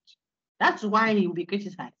benefit. That's why he will be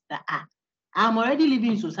criticized. That I'm already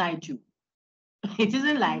living in society. It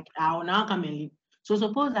isn't like I will now come and live. So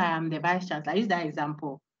suppose I am the vice chancellor. I use that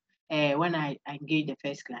example when I engage the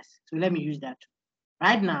first class. So let me use that.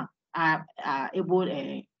 Right now, I able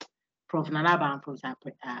Prof. Nanaba and Prof.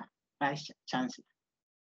 Vice Chancellor.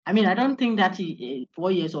 I mean, I don't think that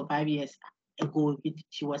 4 years or 5 years ago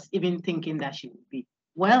she was even thinking that she would be.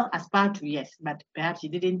 Well, aspired to, yes, but perhaps she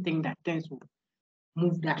didn't think that things would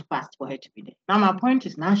move that fast for her to be there. Now, my point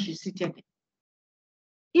is now she's seated there.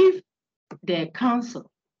 If the council,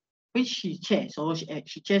 which she chairs, or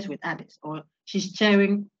she chairs with others, or she's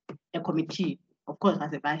chairing a committee, of course,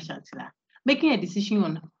 as a vice chancellor, making a decision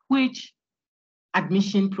on which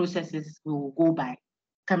admission processes will go by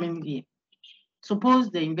coming year. Suppose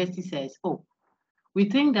the university says, oh, we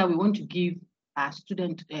think that we want to give our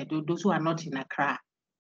students, those who are not in Accra,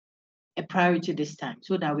 a priority this time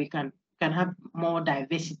so that we can have more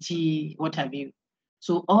diversity, what have you.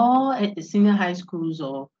 So all at the senior high schools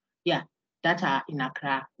or that are in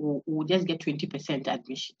Accra will just get 20%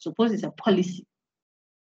 admission. Suppose it's a policy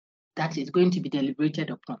that is going to be deliberated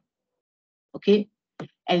upon. Okay.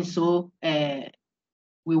 And so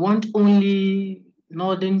we want only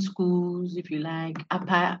northern schools, if you like,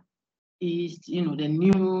 upper east, the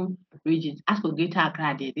new regions. As for Greater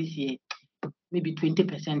Accra this year, maybe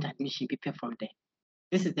 20% admission be paid from there.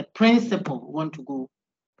 This is the principle we want to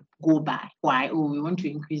go by. Why? Oh, we want to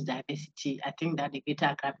increase diversity. I think that the Greater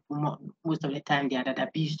Accra people, most of the time, they are that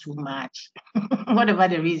abuse too much, whatever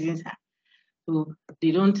the reasons are. So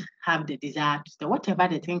they don't have the desire to stay. Whatever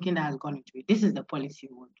the thinking that has gone into it, this is the policy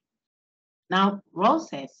we want. Now, Rawls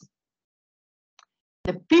says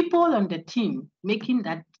the people on the team making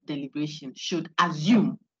that deliberation should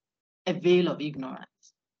assume a veil of ignorance.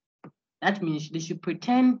 That means they should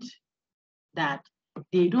pretend that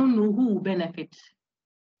they don't know who will benefit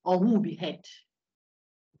or who will be hurt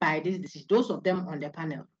by this decision. Those of them on the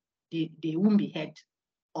panel, they won't be hurt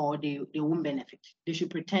or they won't benefit. They should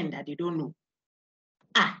pretend that they don't know.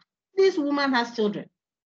 This woman has children.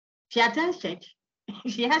 She attends church.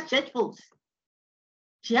 She has church folks.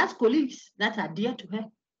 She has colleagues that are dear to her.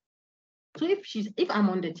 So if I'm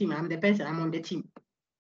on the team, I'm the person, I'm on the team.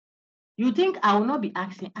 You think I will not be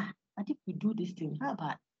asking, but if we do this thing, how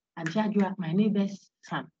about Anjadua, my neighbor's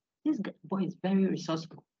son? This boy is very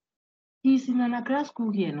resourceful. He's in an Accra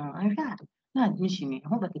school here now. No admission. I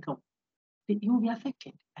hope that he will be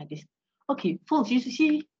affected by this. Okay, folks, you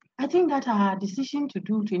see, I think that our decision to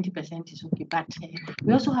do 20% is okay, but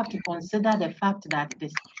we also have to consider the fact that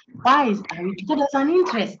this, why is because there's an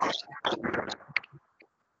interest.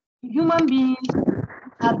 Human beings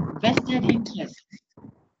have vested interests.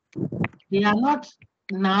 They are not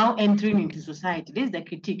now entering into society. This is the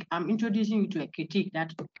critique. I'm introducing you to a critique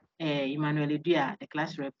that Emmanuel Edia, the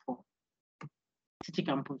class rep for City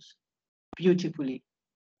Campus, beautifully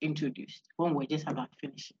introduced when we're just about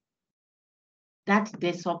finishing. That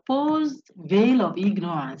the supposed veil of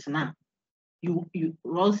ignorance now,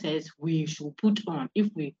 Rawls says we should put on,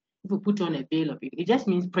 if we put on a veil of ignorance, it just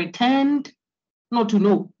means pretend not to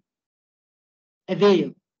know. A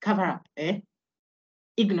veil, cover up,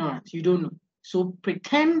 ignorance, you don't know. So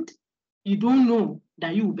pretend you don't know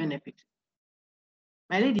that you will benefit.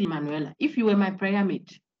 My lady Emanuela, if you were my prayer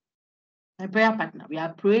mate, my prayer partner, we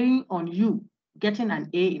are praying on you getting an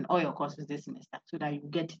A in all your courses this semester so that you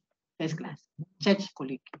get first class, church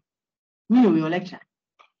colleague. Me, your lecturer.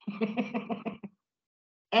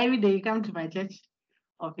 Every day you come to my church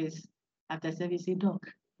office after service, say, Doc,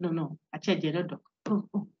 no, I church, you're not doc.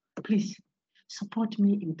 Oh, please support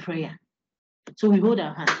me in prayer. So we hold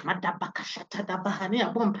our hands.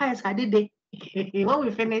 When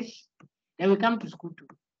we finish, then we come to school too.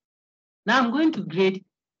 Now I'm going to grade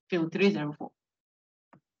field 304.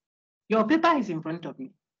 Your paper is in front of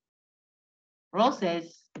me. Rawls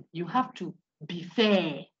says you have to be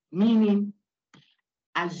fair, meaning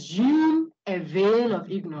assume a veil of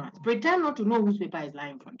ignorance. Pretend not to know whose paper is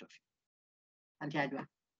lying in front of you. Antiadwa.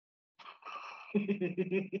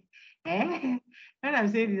 When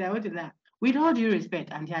I'm saying this, I want to laugh. With all due respect,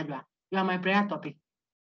 Antiadwa, you are my prayer topic.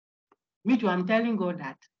 Me too, I'm telling God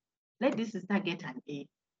that let this sister get an A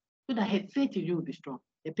so that her faith in you will be strong.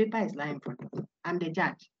 The paper is lying in front of you. I'm the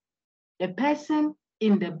judge. The person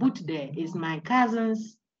in the booth there is my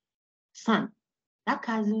cousin's son. That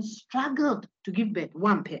cousin struggled to give birth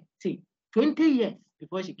one pair. See, 20 years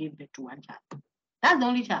before she gave birth to one child. That's the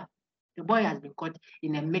only child. The boy has been caught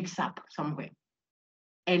in a mix-up somewhere.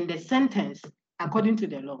 And the sentence, according to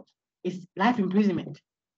the law, is life imprisonment.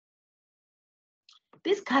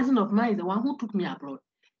 This cousin of mine is the one who took me abroad,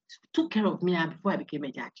 took care of me before I became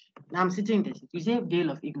a judge. Now I'm sitting there. You say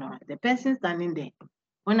veil of ignorance. The person standing there,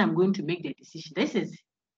 when I'm going to make the decision, this is,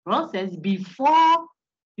 Rawls says, before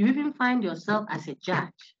you even find yourself as a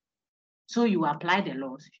judge, so you apply the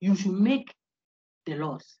laws, you should make the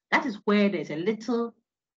laws. That is where there's a little,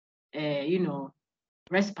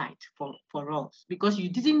 respite for Rawls, because you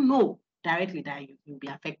didn't know directly that you'll be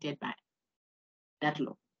affected by that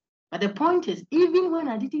law. But the point is, even when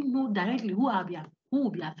I didn't know directly who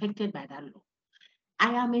will be affected by that law,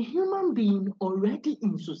 I am a human being already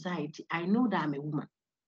in society. I know that I'm a woman.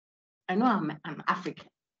 I know I'm an African.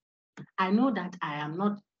 I know that I am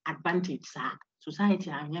not advantaged, sir.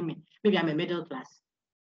 Society, maybe I'm a middle class.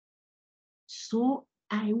 So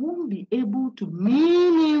I won't be able to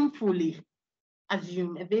meaningfully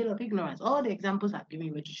assume a veil of ignorance. All the examples I've given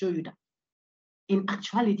you were to show you that in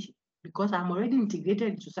actuality, because I'm already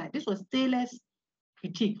integrated in society. This was Taylor's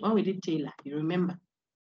critique when we did Taylor, you remember,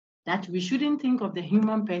 that we shouldn't think of the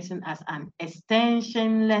human person as an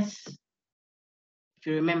extensionless, if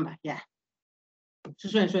you remember, yeah. So,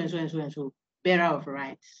 bearer of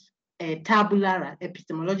rights,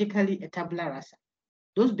 epistemologically a tabula rasa.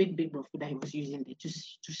 Those big books that he was using there to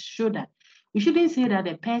show that we shouldn't say that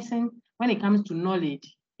a person, when it comes to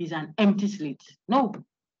knowledge, is an empty slate. No.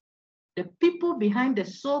 The people behind the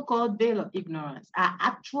so-called veil of ignorance are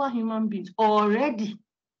actual human beings already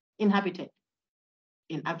inhabited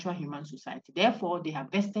in actual human society. Therefore, they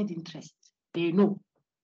have vested interests. They know.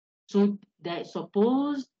 So the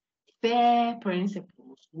supposed fair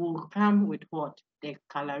principles will come with what? The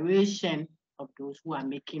coloration of those who are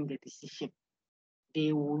making the decision.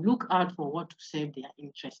 They will look out for what to serve their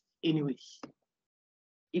interests anyways,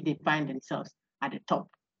 if they find themselves at the top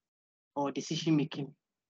or decision-making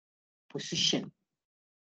position.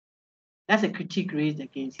 That's a critique raised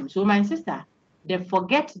against him. So my sister, the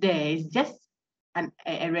forget there is just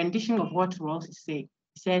a rendition of what Rawls is saying.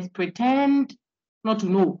 He says, pretend not to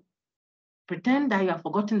know. Pretend that you have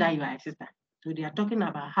forgotten that you are a sister. So they are talking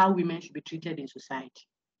about how women should be treated in society.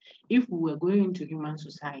 If we were going into human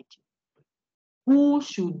society, who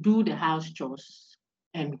should do the house chores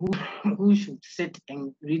and who should sit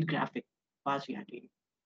and read graphic whilst we are doing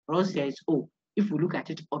it? Rawls says, if we look at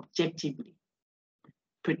it objectively,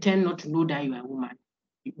 pretend not to know that you are a woman.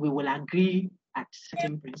 We will agree at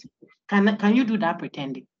certain principles. Can you do that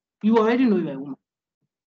pretending? You already know you are a woman.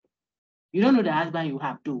 You don't know the husband you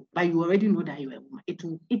have too, but you already know that you are a woman. It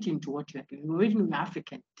will eat into what you are doing. You already know you're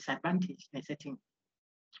African, disadvantaged in a setting.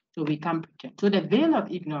 So we can't pretend. So the veil of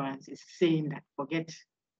ignorance is saying that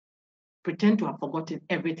pretend to have forgotten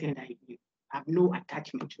everything that you have no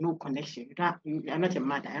attachment, no connection. You are not a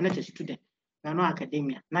mother, you're not a student. They're not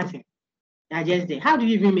academia, nothing. They're just there. How do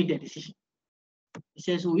you even make the decision? He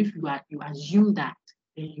says, so if you assume that,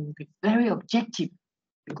 then you will be very objective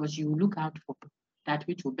because you will look out for that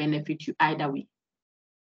which will benefit you either way.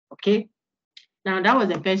 Okay? Now that was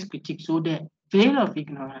the first critique. So the veil of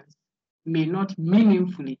ignorance may not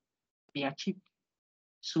meaningfully be achieved.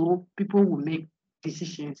 So people will make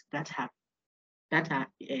decisions that are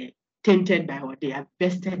tainted by what they have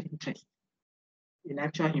vested interest in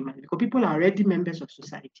actual human, because people are already members of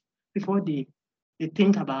society before they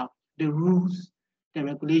think about the rules, the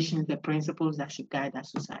regulations, the principles that should guide that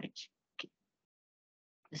society. Okay.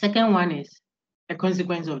 The second one is a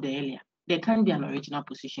consequence of the earlier. There can't be an original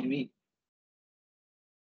position, really.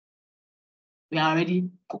 We are already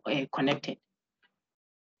connected.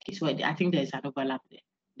 Okay, so I think there's an overlap there.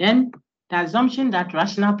 Then the assumption that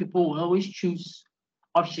rational people will always choose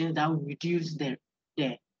options that will reduce the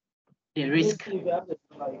risk.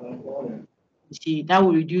 You see, that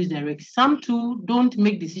will reduce the risk. Some too don't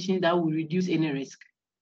make decisions that will reduce any risk.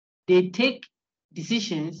 They take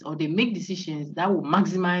decisions or they make decisions that will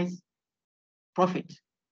maximize profit.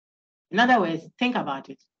 In other words, think about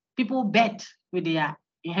it. People bet with their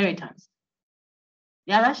inheritance.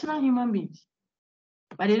 They are rational human beings,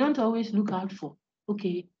 but they don't always look out for,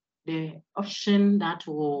 okay, the option that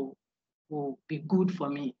will be good for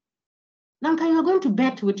me. Now, you're going to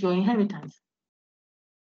bet with your inheritance,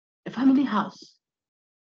 a family house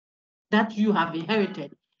that you have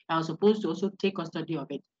inherited. You are supposed to also take custody of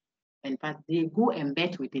it. In fact, they go and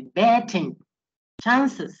bet with it, betting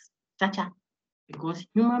chances, chacha, because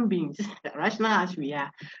human beings, rational as we are,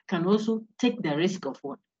 can also take the risk of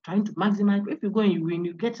what? Trying to maximize. If you go and you win,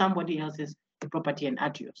 you get somebody else's property and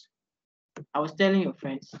add to yours. I was telling your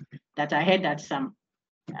friends that I heard that some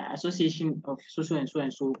association of so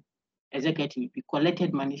and so executive we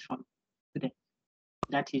collected money from them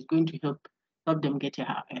that is going to help them get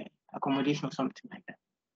a accommodation or something like that.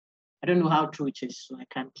 I don't know how true it is, so I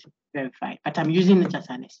can't verify, but I'm using it as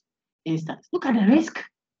an instance. Look at the risk.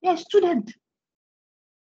 You're a student.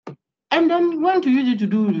 And then want to use it to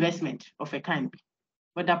do investment of a kind,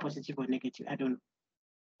 whether positive or negative, I don't know.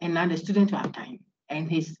 And now the student will have time, and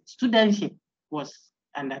his studentship was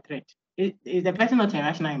under threat. Is the person not a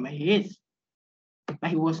rational human? He is. But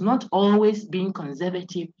he was not always being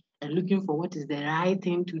conservative and looking for what is the right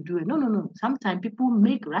thing to do. No. Sometimes people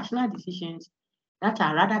make rational decisions that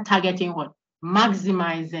are rather targeting what?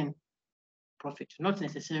 Maximizing profit, not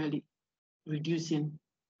necessarily reducing,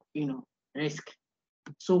 risk.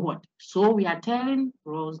 So what? So we are telling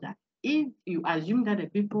Rawls that if you assume that the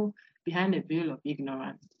people behind the veil of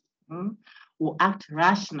ignorance will act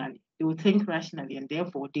rationally, they will think rationally, and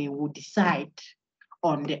therefore they will decide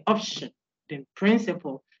on the option, the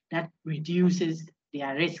principle that reduces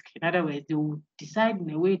their risk. In other words, they will decide in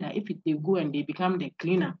a way that if they go and they become the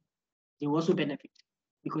cleaner, they will also benefit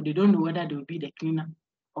because they don't know whether they will be the cleaner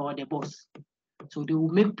or the boss. So they will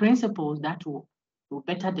make principles that will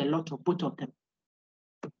better the lot of both of them.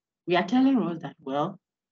 We are telling us that, well,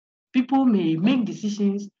 people may make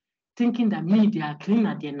decisions thinking that me, they are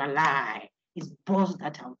cleaner, they're not lie. It's boss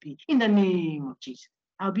that I'll be. In the name of Jesus,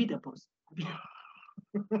 I'll be the boss.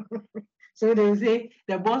 So they say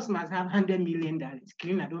the boss must have $100 million.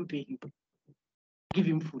 Cleaner, don't pay him. Give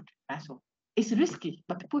him food. That's all. It's risky,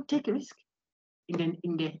 but people take a risk in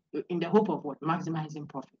the hope of what? Maximizing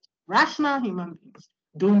profit. Rational human beings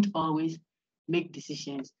don't always make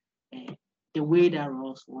decisions the way that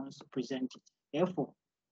Rawls wants to present it. Therefore,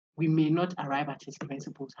 we may not arrive at his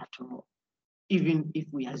principles after all, even if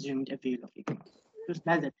we assumed a veil of ignorance. So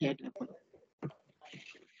that's the third level.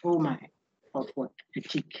 Oh my, of what?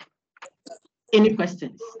 Critique. Any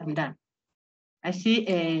questions? I'm done. I see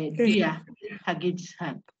Dia Hagid's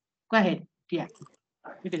hand. Go ahead, Dia.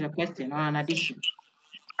 If there's a question or an addition.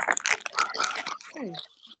 Hey,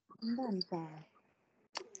 I'm done, sir.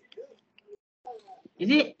 Is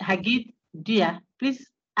it Hagid? Dia, please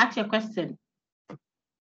ask your question.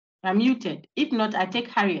 I'm muted. If not, I take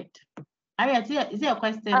Harriet. Harriet, is there a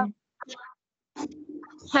question?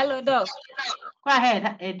 Hello, Doc. Go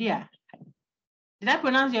ahead, Dia. Did I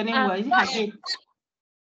pronounce your name well? Is it Hagid?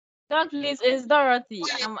 Doc, please, it's Dorothy.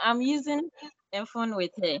 I'm using a phone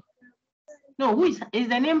with her. No, who is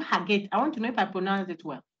the name Hagid? I want to know if I pronounce it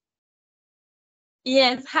well.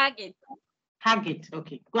 Yes, Haggett. Hagid.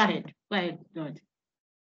 Okay, go ahead. Go ahead, Dorothy.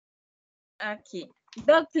 Okay.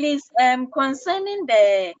 Doc, please, concerning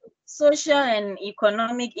the social and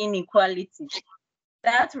economic inequality,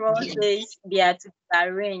 that Rawls says they are to be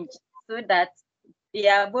arranged so that they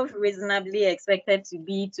are both reasonably expected to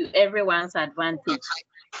be to everyone's advantage.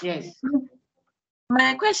 Yes.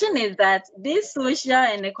 My question is that this social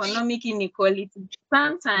and economic inequality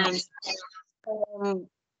sometimes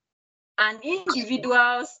an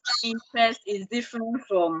individual's interest is different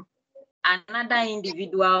from another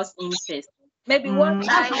individual's interest. Maybe what I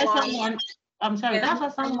That's why want. someone, I'm sorry, Yes, that's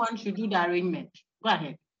why someone should do the arrangement. Go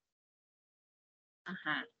ahead.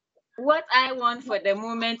 what I want for the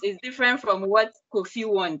moment is different from what Kofi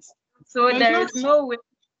wants. So So it's there not, is no way.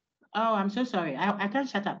 oh, I'm so sorry. I can't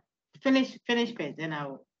shut up. Finish first, then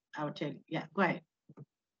I'll tell you. Yeah, go ahead.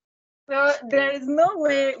 So there is no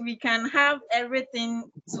way we can have everything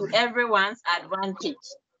to everyone's advantage.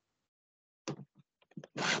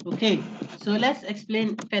 Okay, so let's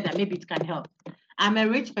explain further. Maybe it can help. I'm a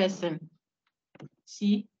rich person.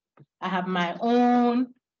 See, I have my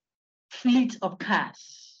own fleet of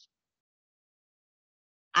cars.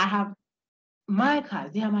 I have my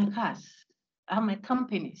cars. They are my cars. I have my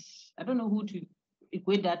companies. I don't know who to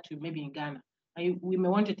equate that to, maybe in Ghana. We may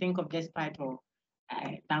want to think of Despite or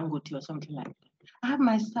Dangote or something like that. I have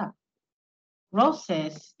my stuff. Rawls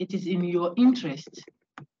says it is in your interest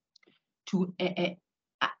to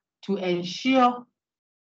ensure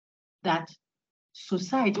that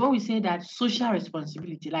society, when we say that social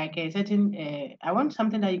responsibility, like a certain, I want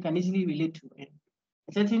something that you can easily relate to,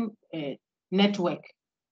 a certain network,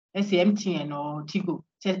 let's say MTN or Tigo,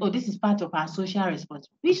 says, oh, this is part of our social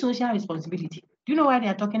responsibility. Which social responsibility? Do you know why they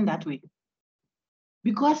are talking that way?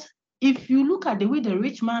 Because if you look at the way the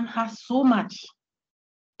rich man has so much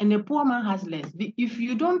and the poor man has less, if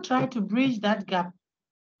you don't try to bridge that gap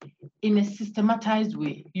in a systematized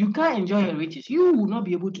way, you can't enjoy your riches. You will not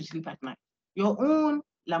be able to sleep at night. Your own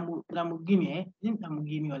Lamborghini, isn't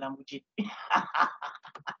Lamborghini or Lamborghini?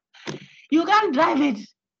 You can't drive it.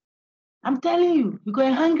 I'm telling you,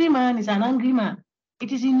 because a hungry man is an angry man.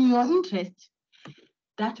 It is in your interest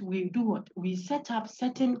that we do what? We set up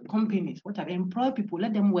certain companies, whatever, employ people,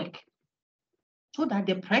 let them work, so that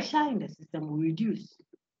the pressure in the system will reduce.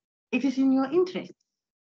 It is in your interest.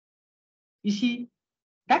 You see,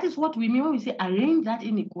 that is what we mean when we say arrange that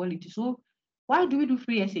inequality. So why do we do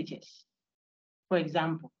free SHS? For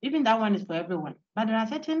example, even that one is for everyone. But there are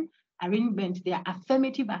certain arrangements, they are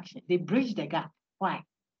affirmative action. They bridge the gap. Why?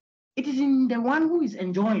 It is in the one who is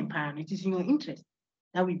enjoying power. It is in your interest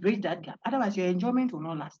that we bridge that gap. Otherwise, your enjoyment will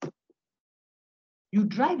not last. You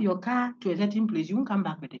drive your car to a certain place, you won't come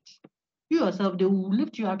back with it. You yourself, they will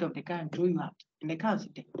lift you out of the car and throw you out. And the car is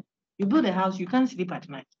there. You build a house, you can't sleep at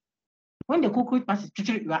night. When the cockroach passes,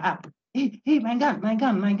 you are up. Hey, my gun, my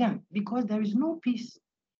gun, my gun. Because there is no peace.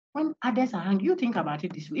 When others are hungry, you think about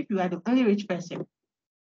it this way. If you are the only rich person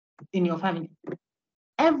in your family,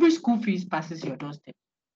 every school fees passes your doorstep.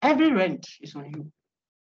 Every rent is on you.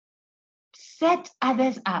 Set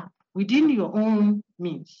others up within your own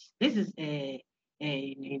means. This is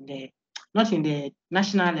not in the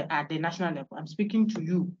national, at the national level. I'm speaking to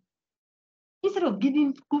you. Instead of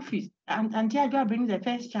giving school fees, and Tiago brings the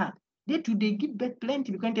first child, they give birth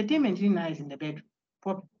plenty because entertainment is nice in the bedroom.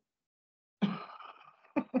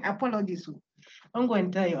 Apologies. I'm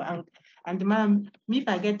going to tell you, and mom, if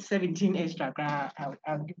I get 17 extra,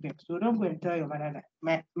 I'll give them. So don't go and tell your mother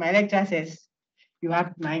that. My lecturer says you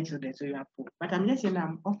have 9 children, so you have 4. But I'm just saying,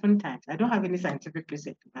 oftentimes, I don't have any scientific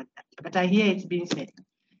research about that, but I hear it's being said.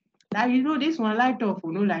 Now, you know, this one light off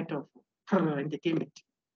or no light off for entertainment.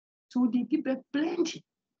 So they give them plenty.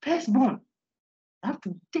 Firstborn. I have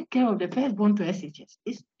to take care of the firstborn to SHS.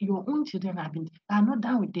 It's your own children are not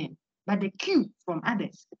done with them, but the queue from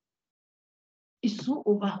others is so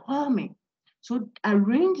overwhelming. So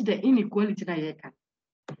arrange the inequality that you can.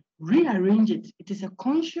 Rearrange it. It is a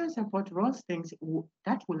conscious effort, Ross thinks,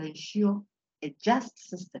 that will ensure a just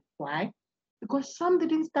system. Why? Because some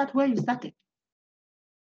didn't start where you started.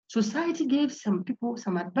 Society gave some people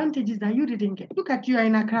some advantages that you didn't get. Look at you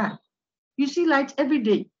in Accra. You see light every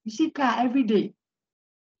day. You see car every day.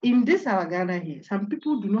 In this our Ghana here, some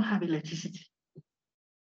people do not have electricity.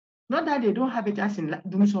 Not that they don't have it as in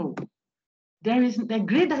Dumso. The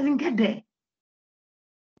grade doesn't get there.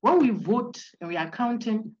 When we vote and we are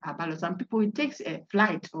counting our ballots, some people, it takes a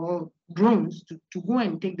flight or drones to go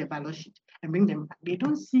and take the ballot sheet and bring them back. They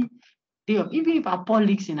don't see, even if our poll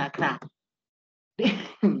leaks in Accra, they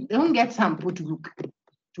don't get sample to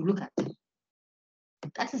look at.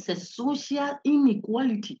 That is a social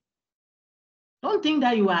inequality. Don't think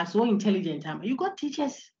that you are so intelligent. You got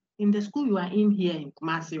teachers in the school you are in here in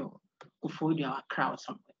Kumasi or Kufuor or Accra or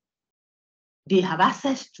somewhere. They have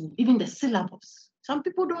access to even the syllabus. Some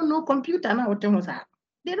people don't know computer now.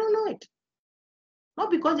 They don't know it. Not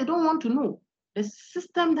because they don't want to know. The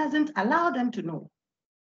system doesn't allow them to know.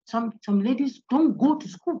 Some ladies don't go to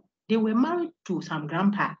school. They were married to some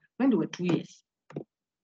grandpa when they were 2 years.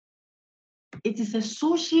 it is a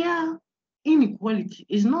social inequality.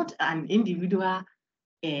 It's not an individual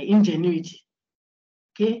ingenuity.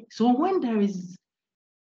 Okay, so when there is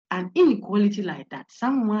an inequality like that,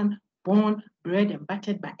 someone born, bred, and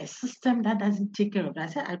battered by a system that doesn't take care of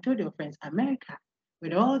that. I told your friends, America,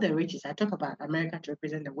 with all the riches, I talk about America to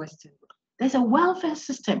represent the Western world. There's a welfare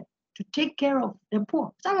system to take care of the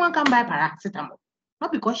poor. Someone can buy paracetamol,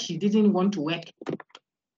 not because she didn't want to work.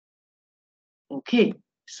 Okay,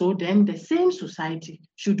 so then the same society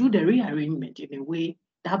should do the rearrangement in a way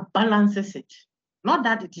that balances it. Not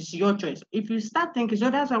that it is your choice. If you start thinking, so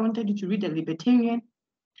that's why I wanted you to read the libertarian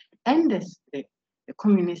and the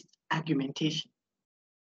communist argumentation.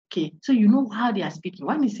 Okay, so you know how they are speaking.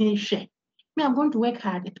 One is saying, share. Me, I'm going to work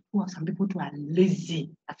hard. Some people who are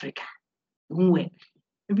lazy Africa. Don't work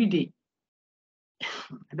every day.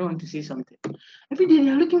 I don't want to say something. Every day they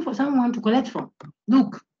are looking for someone to collect from.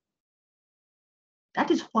 Look,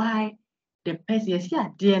 that is why the person, yes, yeah,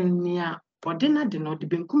 or dinner,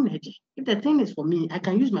 if the thing is for me, I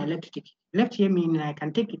can use my left to take it. Left here meaning I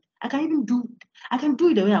can take it. I can do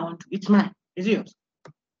it the way I want to. It's mine. It's yours.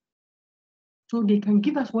 So they can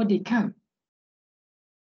give us what they can,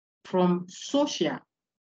 from social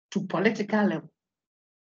to political level.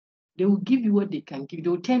 They will give you what they can give. They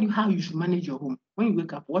will tell you how you should manage your home. When you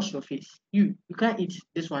wake up, wash your face. You can't eat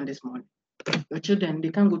this one this morning. Your children, they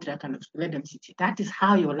can't go to that kind of school. Let them sit. That is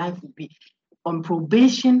how your life will be, on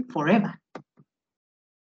probation forever.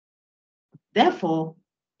 Therefore,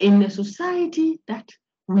 in a society that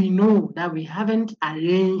we know that we haven't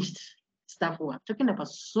arranged stuff, we're talking about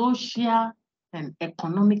social and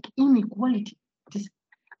economic inequality.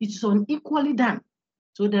 It's unequally done.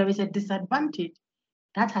 So there is a disadvantage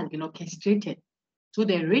that has been orchestrated. So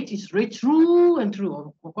the rich is rich through and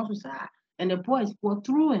through, and the poor is poor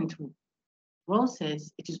through and through. Rawls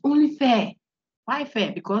says it is only fair. Why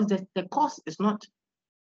fair? Because the cost is not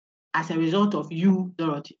as a result of you,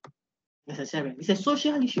 Dorothy, necessarily. It's a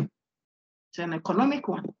social issue. It's an economic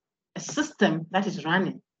one. A system that is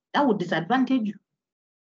running that would disadvantage you.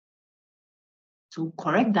 To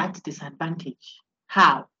correct that disadvantage,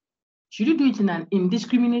 how? Should you do it in an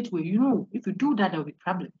indiscriminate way? You know, if you do that, there will be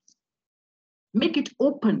problems. Make it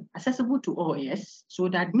open, accessible to all, yes. So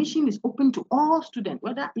the admission is open to all students,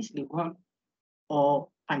 whether it's Legon or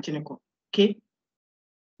Panchinico, okay?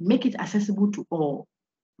 Make it accessible to all,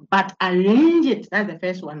 but arrange it, that's the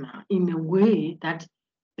first one now, in a way that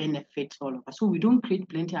benefits all of us. So we don't create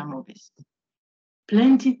plenty of movies.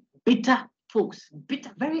 Plenty bitter folks,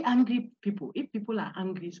 bitter, very angry people. If people are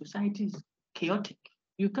angry, society is chaotic.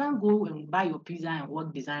 You can't go and buy your pizza and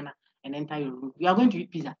work designer and enter your room. You are going to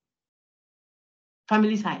eat pizza.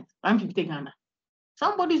 Family size, 150 Ghana.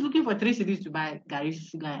 Somebody's looking for 3 cities to buy Gary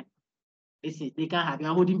sugar. They can't have,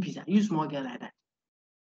 you're holding pizza. You small girl like that.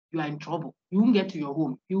 You are in trouble. You won't get to your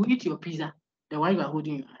home. You will eat your pizza, the one you are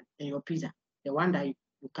holding in your hand, and your pizza, the one that you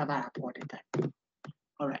cover up all the time.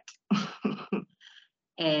 All right.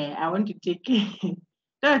 I want to take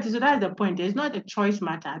so that's the point. It's not a choice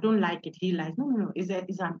matter. I don't like it. He likes. No. It's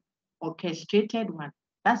an orchestrated one.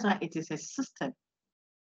 That's why it is a system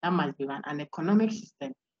that must be run, an economic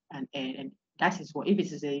system, and that is what, if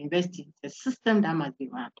it is a university, it's a system that must be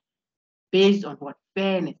run based on what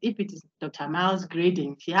fairness. If it is Dr. Miles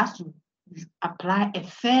grading, she has to apply a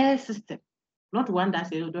fair system, not one that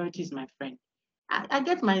says, Dorothy is my friend. I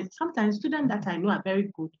get sometimes students that I know are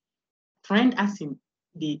very good. Friend asks him,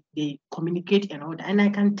 they communicate and all that. And I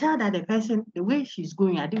can tell that the person, the way she's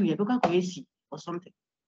going, I think we are or something.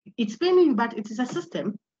 It's paining you, but it is a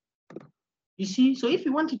system. You see, so if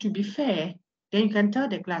you want it to be fair, then you can tell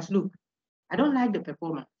the class, look, I don't like the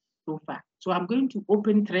performance so far. So I'm going to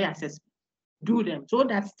open 3 assessments, do them so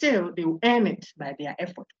that still they will earn it by their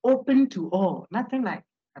effort. Open to all. Nothing like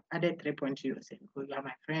I've added 3 points to you saying, oh, you are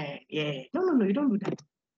my friend. Yeah. No, you don't do that.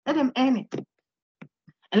 Let them earn it.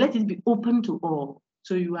 And let it be open to all.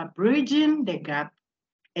 So you are bridging the gap,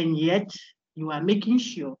 and yet you are making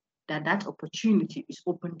sure that that opportunity is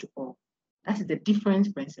open to all. That is the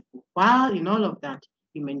difference principle. While in all of that,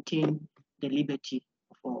 you maintain the liberty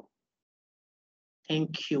of all.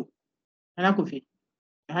 Thank you. Nana Kofi,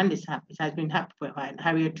 your hand is up. It has been up for a while.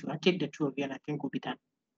 Harriet, too. I'll take the 2 of you and I think we'll be done.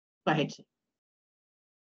 Go ahead, sir.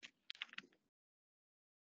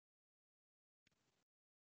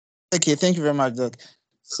 Okay, thank you very much, Doc.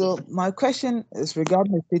 So my question is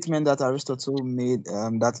regarding the statement that Aristotle made,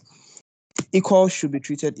 that equals should be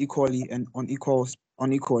treated equally and unequals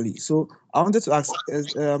unequally. So I wanted to ask,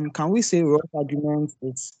 can we say Rawls' argument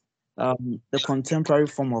is the contemporary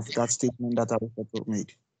form of that statement that Aristotle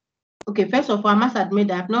made? Okay, first of all, I must admit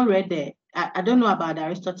I have not read the I don't know about the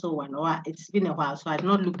Aristotle one, or it's been a while, so I've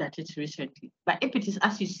not looked at it recently. But if it is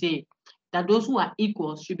as you say, that those who are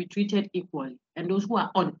equal should be treated equally, and those who are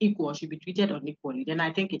unequal should be treated unequally, then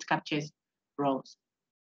I think it captures Rawls.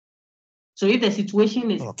 So if the situation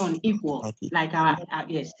is unequal, Okay. like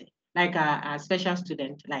yes, like our special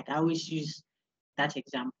student, like I always use that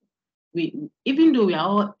example. We even though we are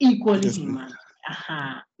all equally Yes, human,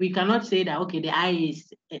 we cannot say that okay, the I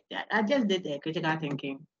is. I just did a critical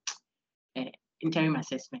thinking interim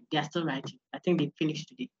assessment. They are still writing. I think they finished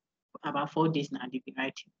today. About 4 days now, they've been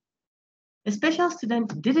writing. A special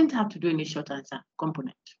student didn't have to do any short answer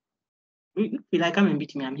component. If you like, come and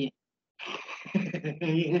beat me, I'm here.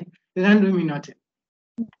 You can't do me nothing.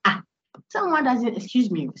 Someone doesn't, excuse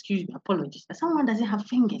me, apologies, but someone doesn't have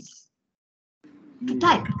fingers to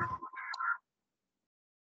type.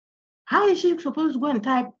 How is she supposed to go and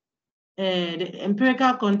type the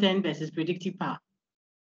empirical content versus predictive power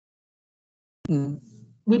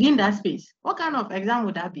within that space? What kind of exam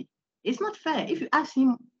would that be? It's not fair if you ask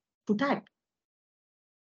him to type.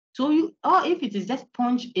 So or if it is just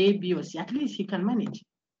punch A, B, or C, at least he can manage.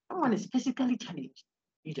 Someone is physically challenged,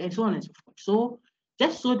 and so on and so forth. So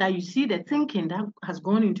just so that you see the thinking that has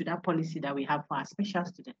gone into that policy that we have for our special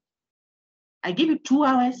students. I give you 2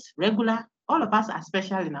 hours regular. All of us are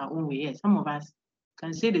special in our own way. Yes, some of us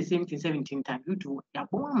can say the same thing 17 times. We do.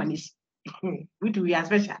 We are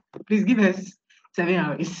special. Please give us 7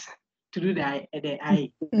 hours to do the I.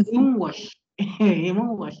 It won't wash. It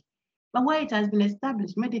won't wash. But where it has been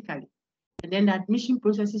established medically, and then the admission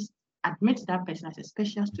processes admit that person as a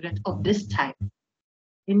special student of this type,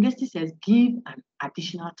 the university says give an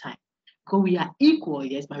additional time. Because we are equal,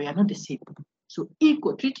 yes, but we are not the same. So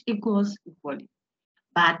equal, treat equals equally.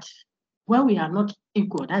 But when we are not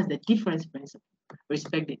equal, that's the difference principle.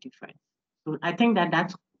 Respect the difference. So I think that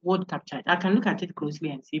that's what captured. I can look at it closely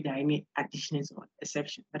and see if there are any additions or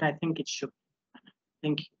exceptions, but I think it should.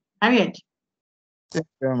 Thank you. Harriet. Thank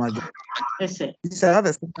you very much. Yes, sir. Yes, I have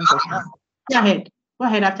a second question. Go ahead. Go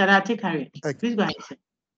ahead. After that, take Harriet. Okay. Please go ahead, sir.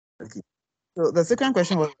 Okay. So the second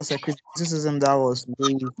question was a criticism that was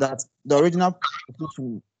made that the original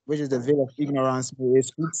proposition, which is the veil of ignorance, may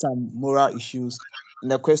exclude some moral issues in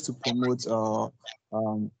the quest to promote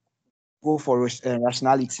go for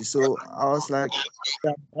rationality. So I was like,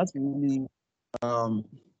 that really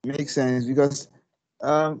makes sense because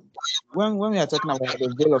when we are talking about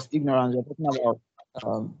the veil of ignorance, we're talking about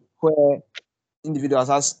where individuals,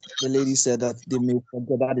 as the lady said, that they may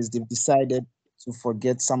forget, that is, they've decided to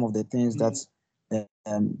forget some of the things that they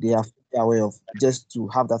are aware of just to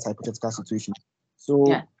have that hypothetical situation. So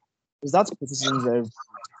is that criticism very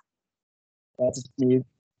that it may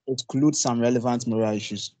exclude some relevant moral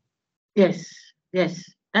issues? Yes, yes.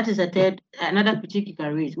 That is another critique you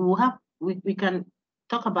can raise. We can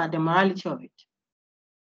talk about the morality of it.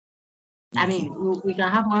 I mean, we can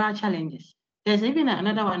have moral challenges. There's even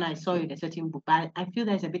another one I saw in a certain book, but I feel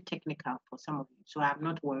that's a bit technical for some of you, so I'm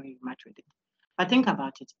not worried much with it. But think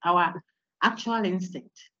about it. Our actual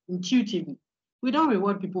instinct, intuitively, we don't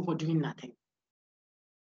reward people for doing nothing.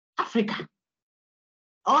 Africa.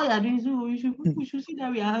 All you're doing is we should see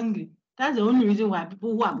that we are hungry. That's the only reason why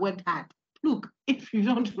people who have worked hard. Look, if you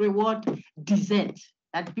don't reward dessert,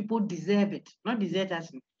 that people deserve it, not dessert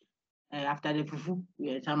as after the fufu,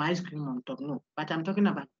 some ice cream on top. No, but I'm talking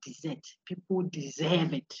about dessert. People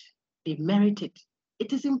deserve it. They merit it.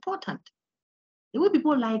 It is important. The way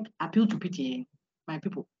people like appeal to pity, my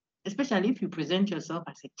people, especially if you present yourself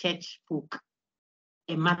as a church folk,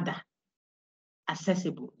 a mother,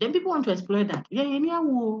 accessible, then people want to exploit that. Yeah, we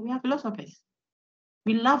are philosophers.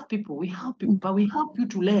 We love people, we help people, but we help you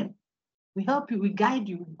to learn. We help you, we guide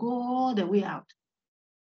you, go all the way out.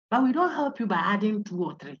 But we don't help you by adding 2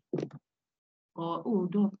 or 3. Or, oh,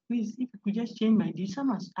 doc, please, if you could just change my view.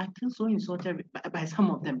 I feel so insulted by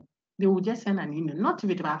some of them. They will just send an email, not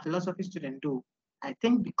with our philosophy student, though. I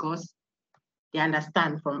think because they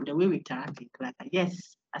understand from the way we interact in class,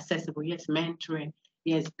 yes, accessible, yes, mentoring,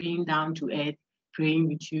 yes, being down to earth, praying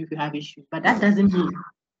with you if you have issues. But that doesn't mean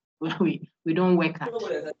we don't work at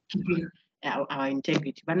keeping our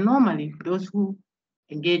integrity. But normally, those who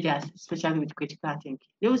engage us, especially with critical thinking,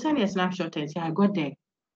 they will send a snapshot and say, I got the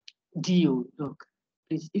D, look,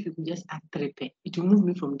 please, if you could just add 3 pay, it will move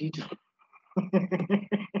me from D to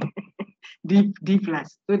D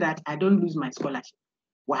plus, so that I don't lose my scholarship.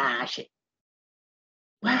 Wash it.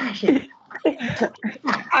 Yeah,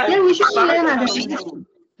 we should learn how to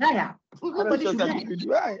yeah. Nobody should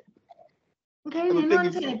learn. Okay, you know,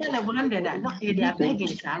 it's a kind of wonder that not they are begging,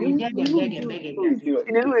 sir. We get them begging.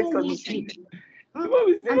 People will sleep.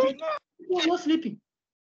 People are not sleeping.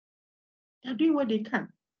 They're doing what they can.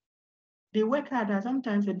 They work harder.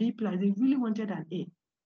 Sometimes a B plus, they really wanted an A.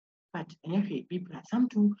 But anyway, B plus. Some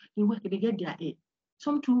too, they get their A.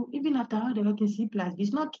 Some too, even after all they work in C plus,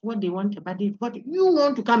 it's not what they wanted, but they've got you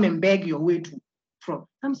want to come and beg your way to from.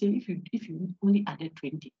 Some say if you only added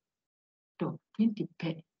 20, so 20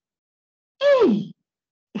 per. Hey!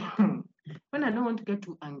 When I don't want to get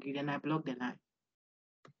too angry, then I block the line.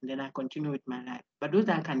 And then I continue with my life. But those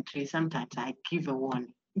that can trace, sometimes I give a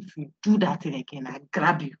warning. If you do that thing again, I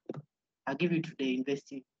grab you. I'll give you to the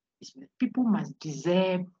university. People must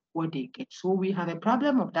deserve what they get. So we have a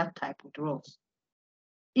problem of that type with Rawls.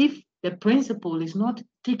 If the principal is not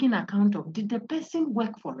taking account of, did the person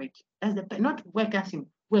work for it? Does the not work as in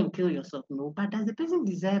go and kill yourself, no, but does the person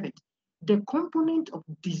deserve it? The component of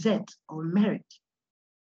desert or merit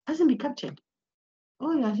hasn't been captured.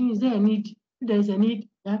 Oh, you're asking, is there a need? If there is a need,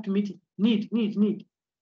 you have to meet it. Need.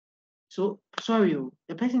 So sorry,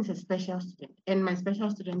 the person is a special student, and my special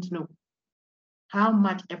students know how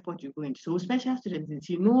much effort you go into. So special students,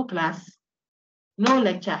 see no class, no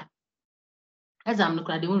lecture. As I'm not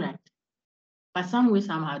they won't write. But some way,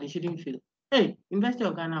 somehow, they shouldn't feel, hey, University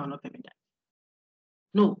of Ghana will not permit that.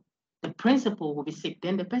 No, the principal will be sick.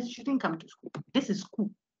 Then the person shouldn't come to school. This is school.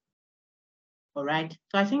 All right.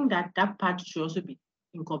 So I think that that part should also be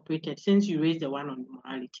incorporated since you raised the one on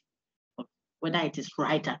morality, of whether it is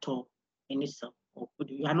right at all in itself. Or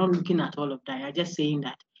you are not looking at all of that. You're just saying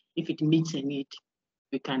that if it meets a need,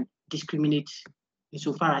 we can discriminate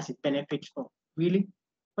insofar as it benefits all. Really?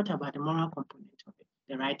 What about the moral component of it?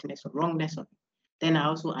 The rightness or wrongness of it? Then I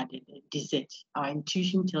also added the desert. Our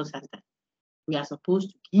intuition tells us that we are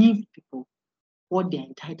supposed to give people what they're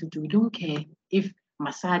entitled to. We don't care if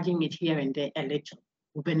massaging it here and there a little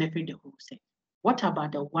will benefit the whole set. What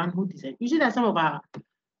about the one who deserves? You see that some of our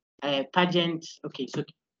pageants, okay, so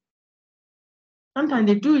sometimes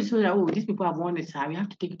they do it so that, oh, these people have won this, we have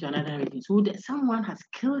to take it to another region. So that someone has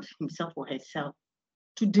killed himself or herself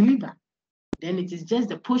to deliver. Then it is just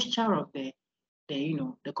the posture of the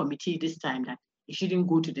committee this time that it shouldn't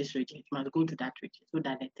go to this region, it must go to that region so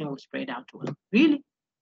that the thing will spread out to us. Really?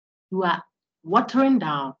 You are watering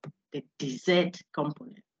down the desert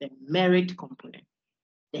component, the merit component,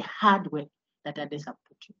 the hard work that others have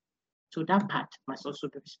put in. So that part must also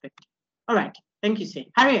be respected. All right, thank you, sir.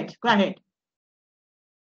 Harriet, go ahead.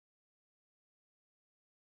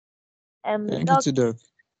 Thank you, Doc, Doc.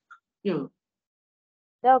 You.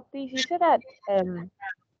 Doc, please, you said that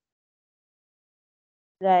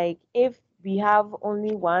like if we have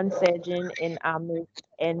only one surgeon in our midst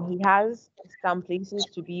and he has some places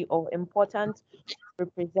to be or important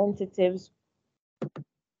representatives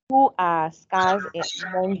who are scarce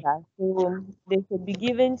among us, so they should be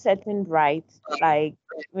given certain rights, like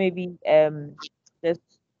maybe the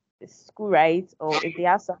school rights, or if they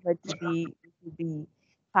have somewhere to be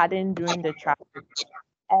pardoned during the trial.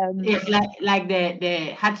 Yes, like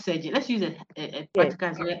the heart surgeon. Let's use a Yes,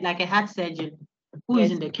 practical, like a heart surgeon who is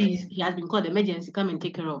yes, in the case. He has been called emergency, come and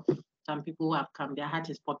take care of some people who have come. Their heart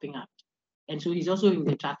is popping out, and so he's also in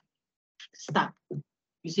the traffic stuck.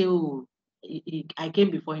 You say, oh, I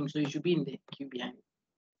came before him, so he should be in the queue behind.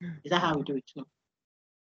 Is that how we do it?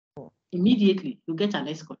 No. Immediately, you get an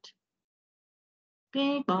escort.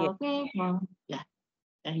 Ping yes. pong, ping pong. Yeah,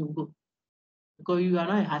 and he will go because you are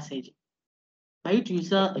not a heart surgeon. But you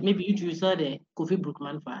sell, maybe you sell the Kofi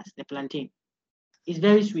Brookman for us, the plantain. It's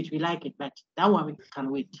very sweet. We like it, but that one we can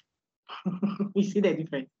wait. You see the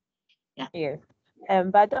difference? Yeah. Yes.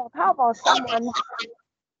 But Doc, how about someone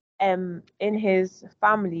in his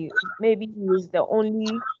family? Maybe he is the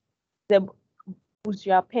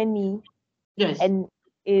Busia Penny Yes. and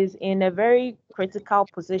is in a very critical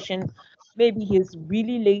position. Maybe he's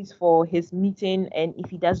really late for his meeting, and if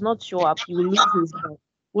he does not show up, he will lose his job.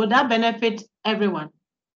 Will that benefit everyone?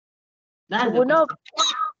 That's It the will question. not.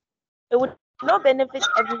 It would not benefit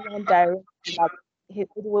everyone directly, but it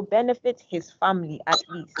will benefit his family at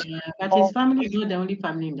least. Yeah, but his Or family is not the only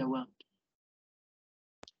family in the world.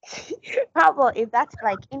 how about if that's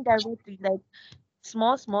like indirectly, like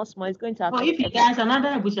small, it's going to Well, affect if he everyone. dies, another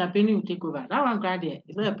Abuja Penny will take over. That one cry there.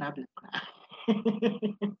 It's not a problem.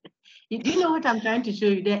 Do you know what I'm trying to show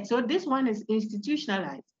you there? So this one is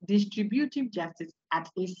institutionalized, distributive justice at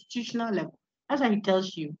institutional level. That's why he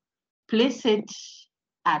tells you, place it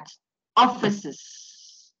at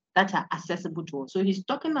offices that are accessible to all. So he's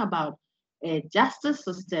talking about a justice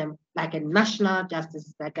system, like a national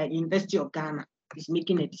justice, like a University of Ghana is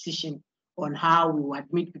making a decision on how we will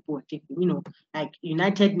admit people, like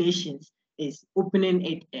United Nations is opening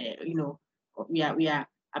it, we are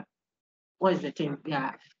what is the thing? We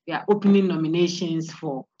are opening nominations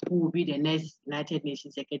for who will be the next United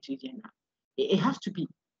Nations Secretary General. It has to be.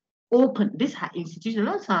 open. This institution,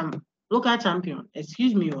 not some local champion.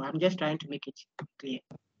 Excuse me, I'm just trying to make it clear.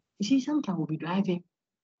 You see, sometimes we'll be driving,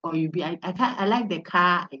 or you'll be. I like the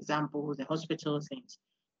car example, the hospital things.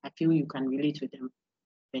 I feel you can relate with them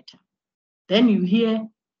better. Then you hear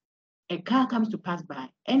a car comes to pass by,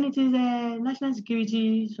 and it is a national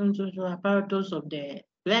security so apparatus of the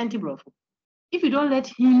plenty of. If you don't let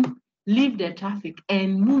him leave the traffic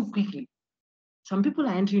and move quickly, some people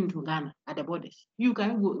are entering into Ghana at the borders. You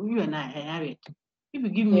can go, you and I, Harriet. If you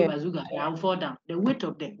give me Yeah. bazooka, I'll fall down. The weight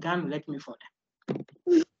of the gun will let me fall down.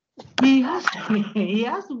 He has he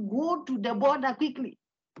has to go to the border quickly.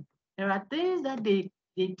 There are things that they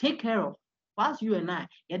take care of. Whilst you and I,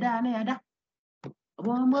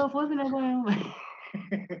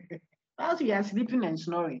 whilst we are sleeping and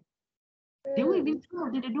snoring, they will even tell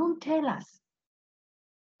us, they don't tell us.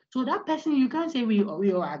 So that person, you can't say we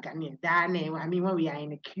all are Ghanaian. I mean, when we are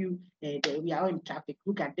in a queue, we are in traffic,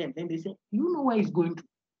 look at them. Then they say, you know where he's going to.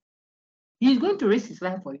 He's going to risk his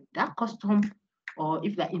life for you. That custom, or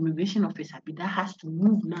if the immigration officer, that has to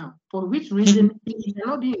move now. For which reason he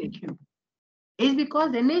cannot be in a queue? It's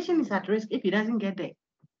because the nation is at risk if he doesn't get there.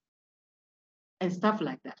 And stuff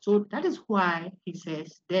like that. So that is why he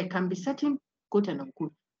says there can be certain quote and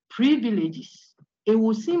unquote privileges. It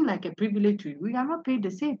will seem like a privilege to you. We are not paid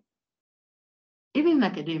the same. Even in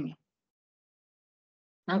academia.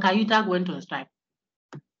 Nanka UTAG went on strike.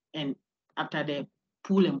 And after the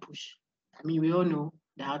pull and push, I mean, we all know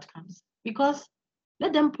the outcomes. Because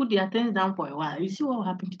let them put their things down for a while. You see what will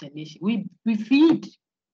happen to the nation. We feed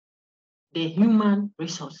the human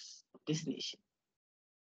resource of this nation.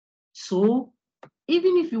 So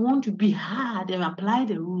even if you want to be hard and apply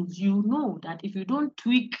the rules, you know that if you don't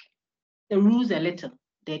tweak the rules a little,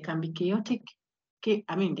 there can be chaotic, there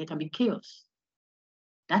can be chaos.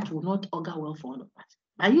 That will not augur well for all of us.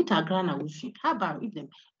 But you how about if them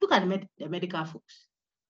look at the medical folks?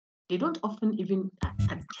 They don't often even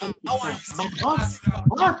attend to stuff.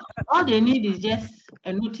 But all they need is just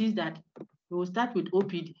a notice that we will start with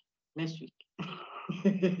OPD next week.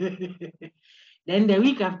 Then the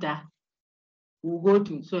week after, we'll go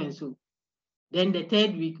to so and so. Then the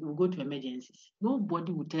third week, we'll go to emergencies.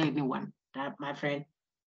 Nobody will tell anyone that, my friend,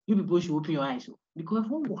 you people should open your eyes. Because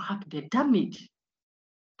what will happen? The damage.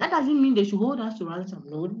 That doesn't mean they should hold us to ransom.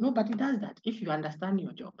 No, nobody does that if you understand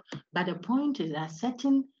your job. But the point is that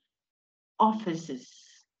certain offices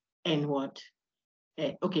and what?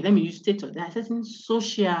 Okay, let me use status. There are certain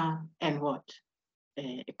social and what?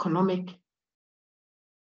 Economic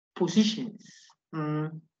positions,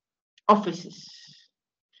 offices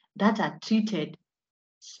that are treated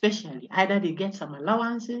specially. Either they get some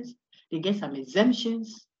allowances, they get some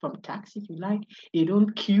exemptions from tax, if you like. They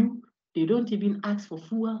don't queue. They don't even ask for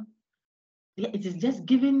fuel. It is just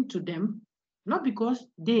given to them, not because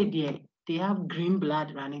they have green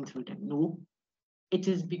blood running through them. No, it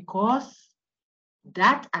is because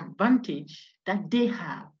that advantage that they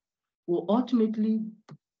have will ultimately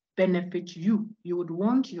benefit you. You would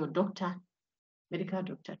want your doctor, medical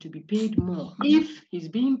doctor, to be paid more. If he's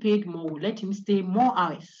being paid more, we'll let him stay more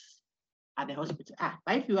hours at the hospital.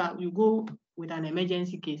 But if you go with an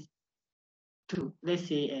emergency case to, let's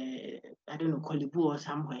say, I don't know, Kolibu or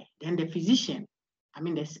somewhere, then the physician,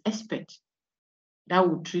 the expert that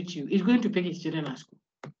will treat you is going to pick his children at school.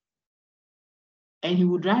 And he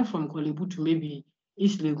will drive from Kolibu to maybe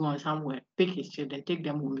East Legon or somewhere, pick his children, take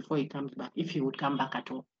them home before he comes back, if he would come back at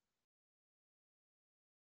all.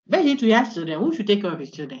 But he to ask children, who should take care of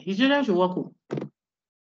his children? His children should walk home.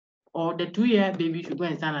 Or the 2-year baby should go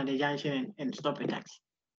and stand at the junction and stop a taxi.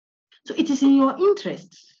 So it is in your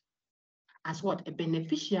interest as what? A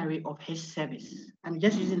beneficiary of his service. I'm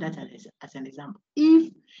just using that as an example.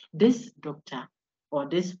 If this doctor or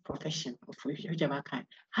this profession of whichever kind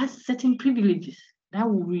has certain privileges that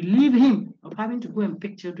will relieve him of having to go and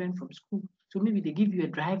pick children from school. So maybe they give you a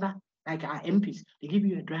driver, like our MPs, they give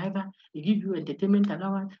you a driver, they give you entertainment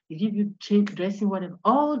allowance, they give you change dressing, whatever.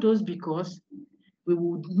 All those because we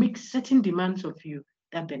will make certain demands of you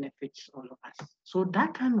that benefits all of us. So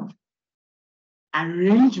that kind of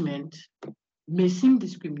arrangement may seem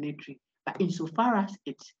discriminatory, but insofar as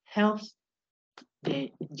it helps the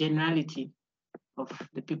generality of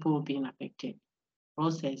the people being affected,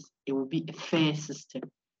 Rawls says it will be a fair system.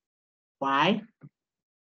 Why?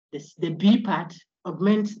 The B part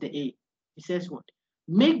augments the A. He says what?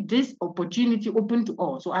 Make this opportunity open to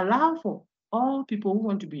all. So allow for all people who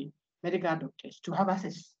want to be medical doctors to have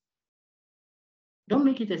access. Don't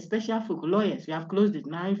make it a special for lawyers. We have closed it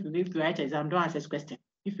now. If you leave to write exam, don't ask this question.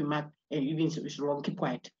 If you mark and even if it's wrong, keep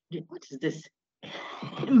quiet. What is this?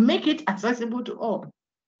 Make it accessible to all.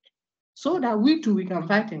 so that we too we can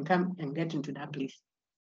fight and come and get into that place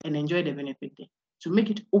and enjoy the benefit there. To make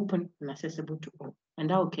it open and accessible to all. And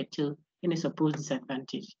that will curtail any supposed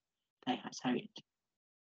disadvantage that has Harriet.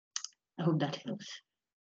 I hope that helps.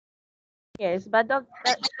 Yes, but that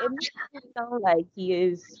it makes it sound like he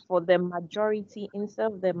is for the majority instead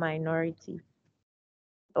of the minority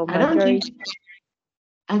or I don't think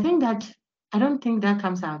majority. I don't think that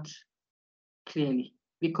comes out clearly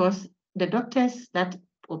because the doctors that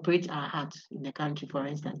operate our hearts in the country, for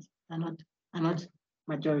instance, are not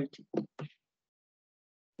majority.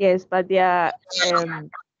 Yes, but they are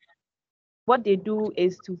what they do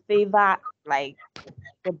is to favor like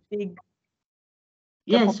the big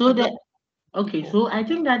the Yes, so population. so I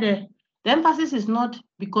think that the emphasis is not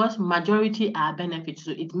because majority are benefits,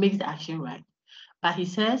 so it makes the action right. But he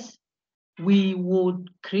says we would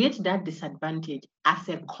create that disadvantage as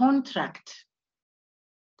a contract.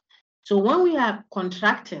 So when we are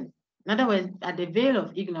contracting, in other words, at the veil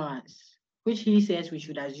of ignorance, which he says we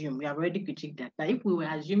should assume, we have already critiqued that. But if we were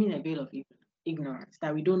assuming a veil of ignorance,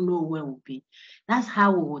 that we don't know where we'll be, that's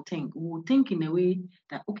how we will think. We will think in a way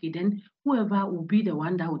that, okay, then whoever will be the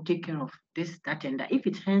one that will take care of this, that, and that. If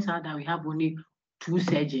it turns out that we have only 2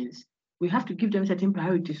 surgeons, we have to give them certain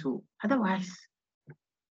priorities. So otherwise,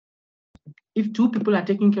 if 2 people are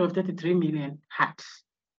taking care of 33 million hearts,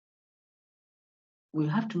 we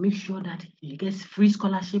have to make sure that he gets free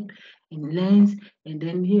scholarship and learns, and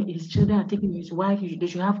then his children are taking his wife. They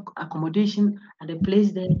should have accommodation at the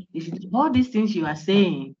place there. All these things you are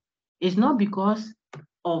saying is not because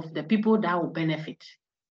of the people that will benefit.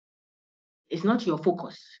 It's not your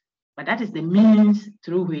focus, but that is the means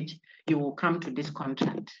through which you will come to this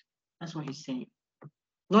contract. That's what he's saying.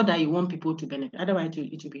 Not that you want people to benefit, otherwise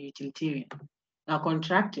it will be utilitarian. Now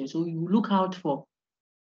contracting, so you look out for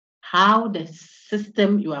how the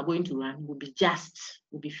system you are going to run will be just,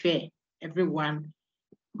 will be fair. Everyone,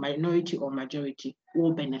 minority or majority,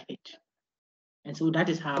 will benefit. And so that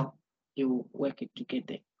is how you will work it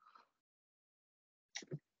together.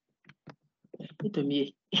 To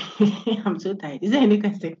me, I'm so tired. Is there any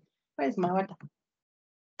question? Where's my water?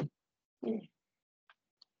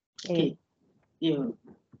 Okay. Yeah.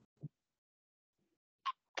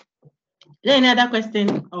 Is there any other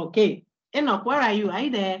question? Okay. Enoch, where are you? Are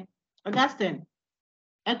you there? Augustine,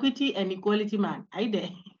 equity and equality man. Are you there?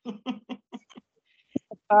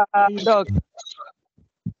 Doc,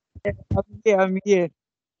 I'm here.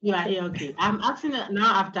 You are here, okay. I'm asking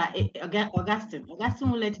now after Augustine. Augustine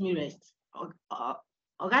will let me rest.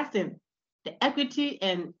 Augustine, the equity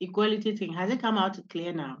and equality thing, has it come out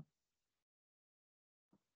clear now?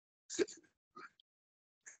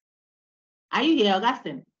 Are you here,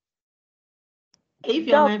 Augustine? If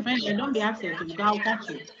you're Doc, my friend, then don't be upset because I'll catch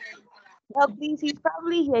you. Doc, please, he's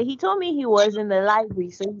probably here. He told me he was in the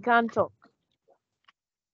library, so he can't talk.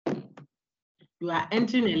 You are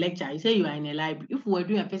entering a lecture. You say you are in a library. If we were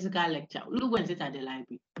doing a physical lecture, we'll go and sit at the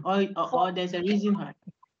library. Or there's a reason why.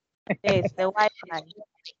 Yes, the Wi-Fi.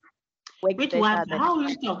 Which one? How will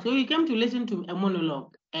you talk? So you came to listen to a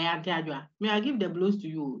monologue. May I give the blows to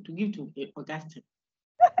you to give to Augustine?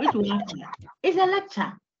 Which one? It's a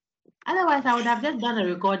lecture. Otherwise, I would have just done a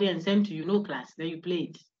recording and sent to you, no class. Then you play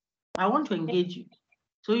it. I want to engage you.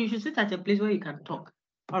 So you should sit at a place where you can talk.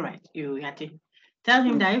 All right, Yati. Tell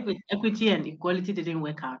him that if equity and equality didn't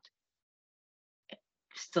work out,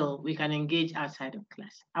 still we can engage outside of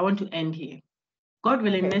class. I want to end here. God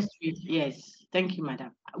willing, next week, yes. Thank you,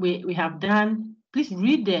 madam. We have done, please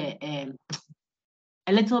read a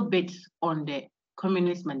little bit on the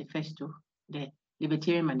Communist Manifesto, the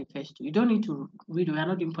Libertarian Manifesto. You don't need to read, we are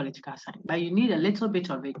not doing political science, but you need a little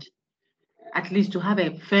bit of it, at least to have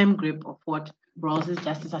a firm grip of what Rawls'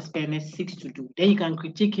 Justice as Fairness seeks to do. Then you can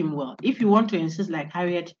critique him well. If you want to insist, like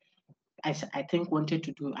Harriet, I think wanted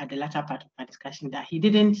to do at the latter part of our discussion, that he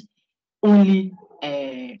didn't only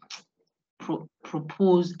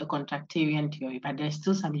propose a contractarian theory, but there's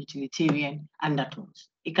still some utilitarian undertones.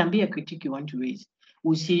 It can be a critique you want to raise.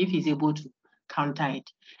 We'll see if he's able to counter it.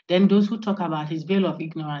 Then those who talk about his veil of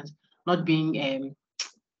ignorance not being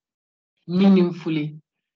meaningfully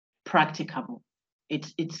practicable.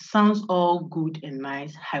 It sounds all good and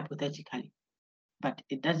nice hypothetically, but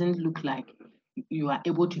it doesn't look like you are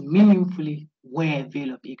able to meaningfully wear a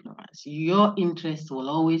veil of ignorance. Your interest will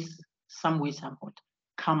always, some way, somewhat,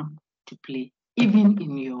 come to play, even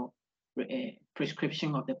in your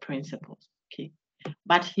prescription of the principles. Okay,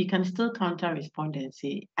 but he can still counter respond and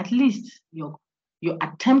say, at least your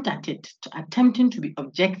attempt at it, attempting to be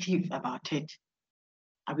objective about it,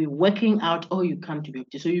 I'll be working out all you can to be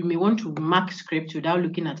objective. So you may want to mark script without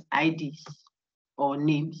looking at IDs or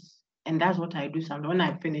names. And that's what I do sometimes when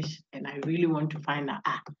I finish and I really want to find out,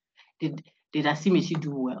 did Asimisi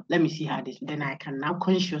do well? Let me see how this, then I can now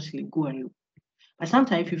consciously go and look. But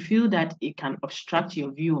sometimes if you feel that it can obstruct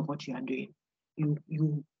your view of what you are doing,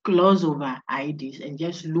 you gloss over IDs and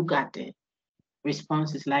just look at the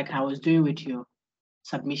responses like I was doing with your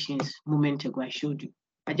submissions a moment ago. I showed you.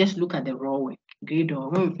 I just look at the raw work, grade, or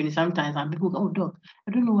when we finish, sometimes some people go, oh, doc,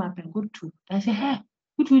 I don't know what happened. Go to. I say, hey,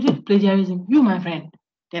 which we did plagiarism? You, my friend.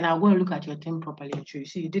 Then I'll go and look at your thing properly and show you.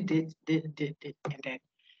 See, you did this, and then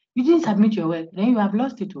you didn't submit your work. Then you have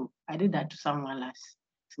lost it. Oh, I did that to someone last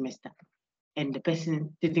semester, and the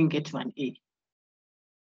person didn't get to an A.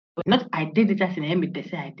 But not I did it as an M, they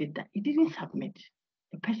say I did that. It didn't submit.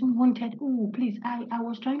 The person wanted, oh, please, I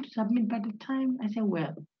was trying to submit by the time. I said,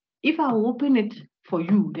 well, if I will open it for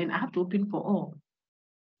you, then I have to open for all.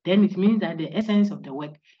 Then it means that the essence of the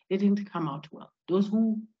work didn't come out well. Those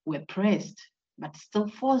who were pressed, but still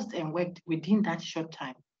forced and worked within that short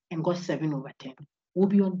time and got 7/10 will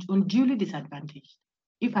be unduly disadvantaged.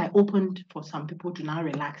 If I opened for some people to now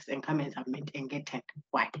relax and come and submit and get 10,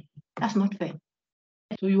 why? That's not fair.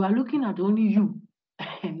 So you are looking at only you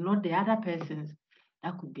and not the other persons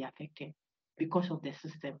that could be affected because of the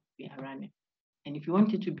system we are running. And if you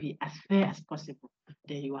want it to be as fair as possible,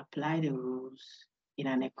 then you apply the rules in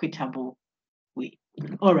an equitable way.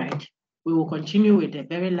 All right, we will continue with the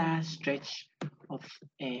very last stretch of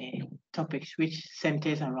topics which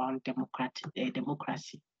centers around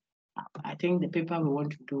democracy. I think the paper we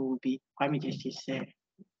want to do will be Kwame Justice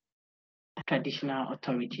traditional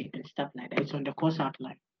authority and stuff like that. It's on the course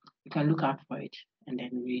outline. You can look out for it and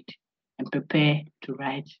then read and prepare to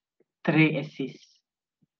write 3 essays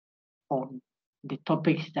on the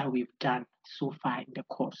topics that we've done so far in the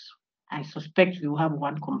course. I suspect we will have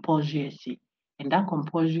one compulsory essay, and that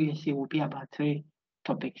compulsory essay will be about 3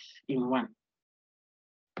 topics in one.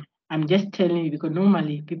 I'm just telling you because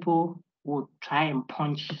normally people would try and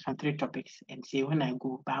punch some 3 topics and say, when I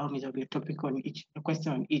go, by all means, there'll be a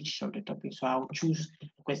question on each of the topics. So I'll choose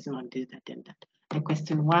a question on this, that, and that. The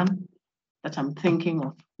question 1 that I'm thinking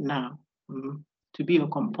of now to be a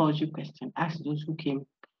compulsory question, ask those who came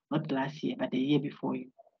not last year, but the year before you,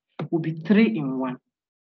 will be 3 in 1.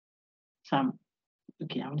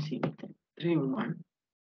 Okay, I won't say anything. 3 in 1.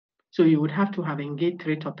 So you would have to have engaged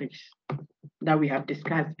 3 topics that we have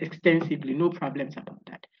discussed extensively, no problems about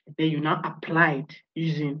that. Then you now apply it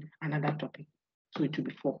using another topic. So it will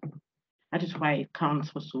be 4. That is why it counts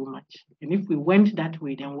for so much. And if we went that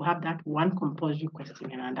way, then we'll have that one compulsory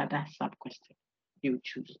question and another sub-question you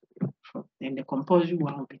choose from. Then the compulsory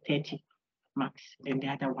one will be 30 marks, then the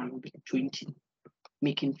other one will be 20,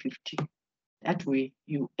 making 50. That way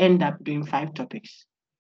you end up doing 5 topics,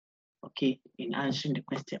 okay, in answering the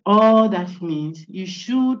question. All that means you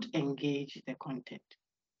should engage the content.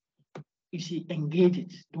 You see, engage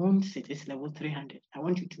it. Don't sit, it's level 300. I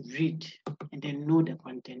want you to read and then know the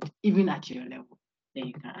content, even at your level. Then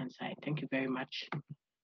you can answer it. Thank you very much.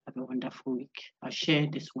 Have a wonderful week. I'll share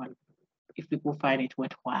this one. If people find it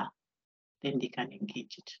worthwhile, then they can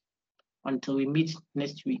engage it. Until we meet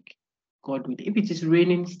next week, God willing. If it is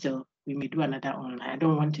raining still, we may do another online. I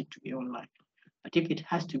don't want it to be online. But if it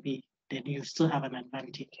has to be, then you still have an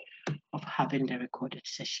advantage of having the recorded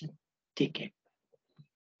session. Take care.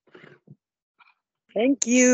 Thank you.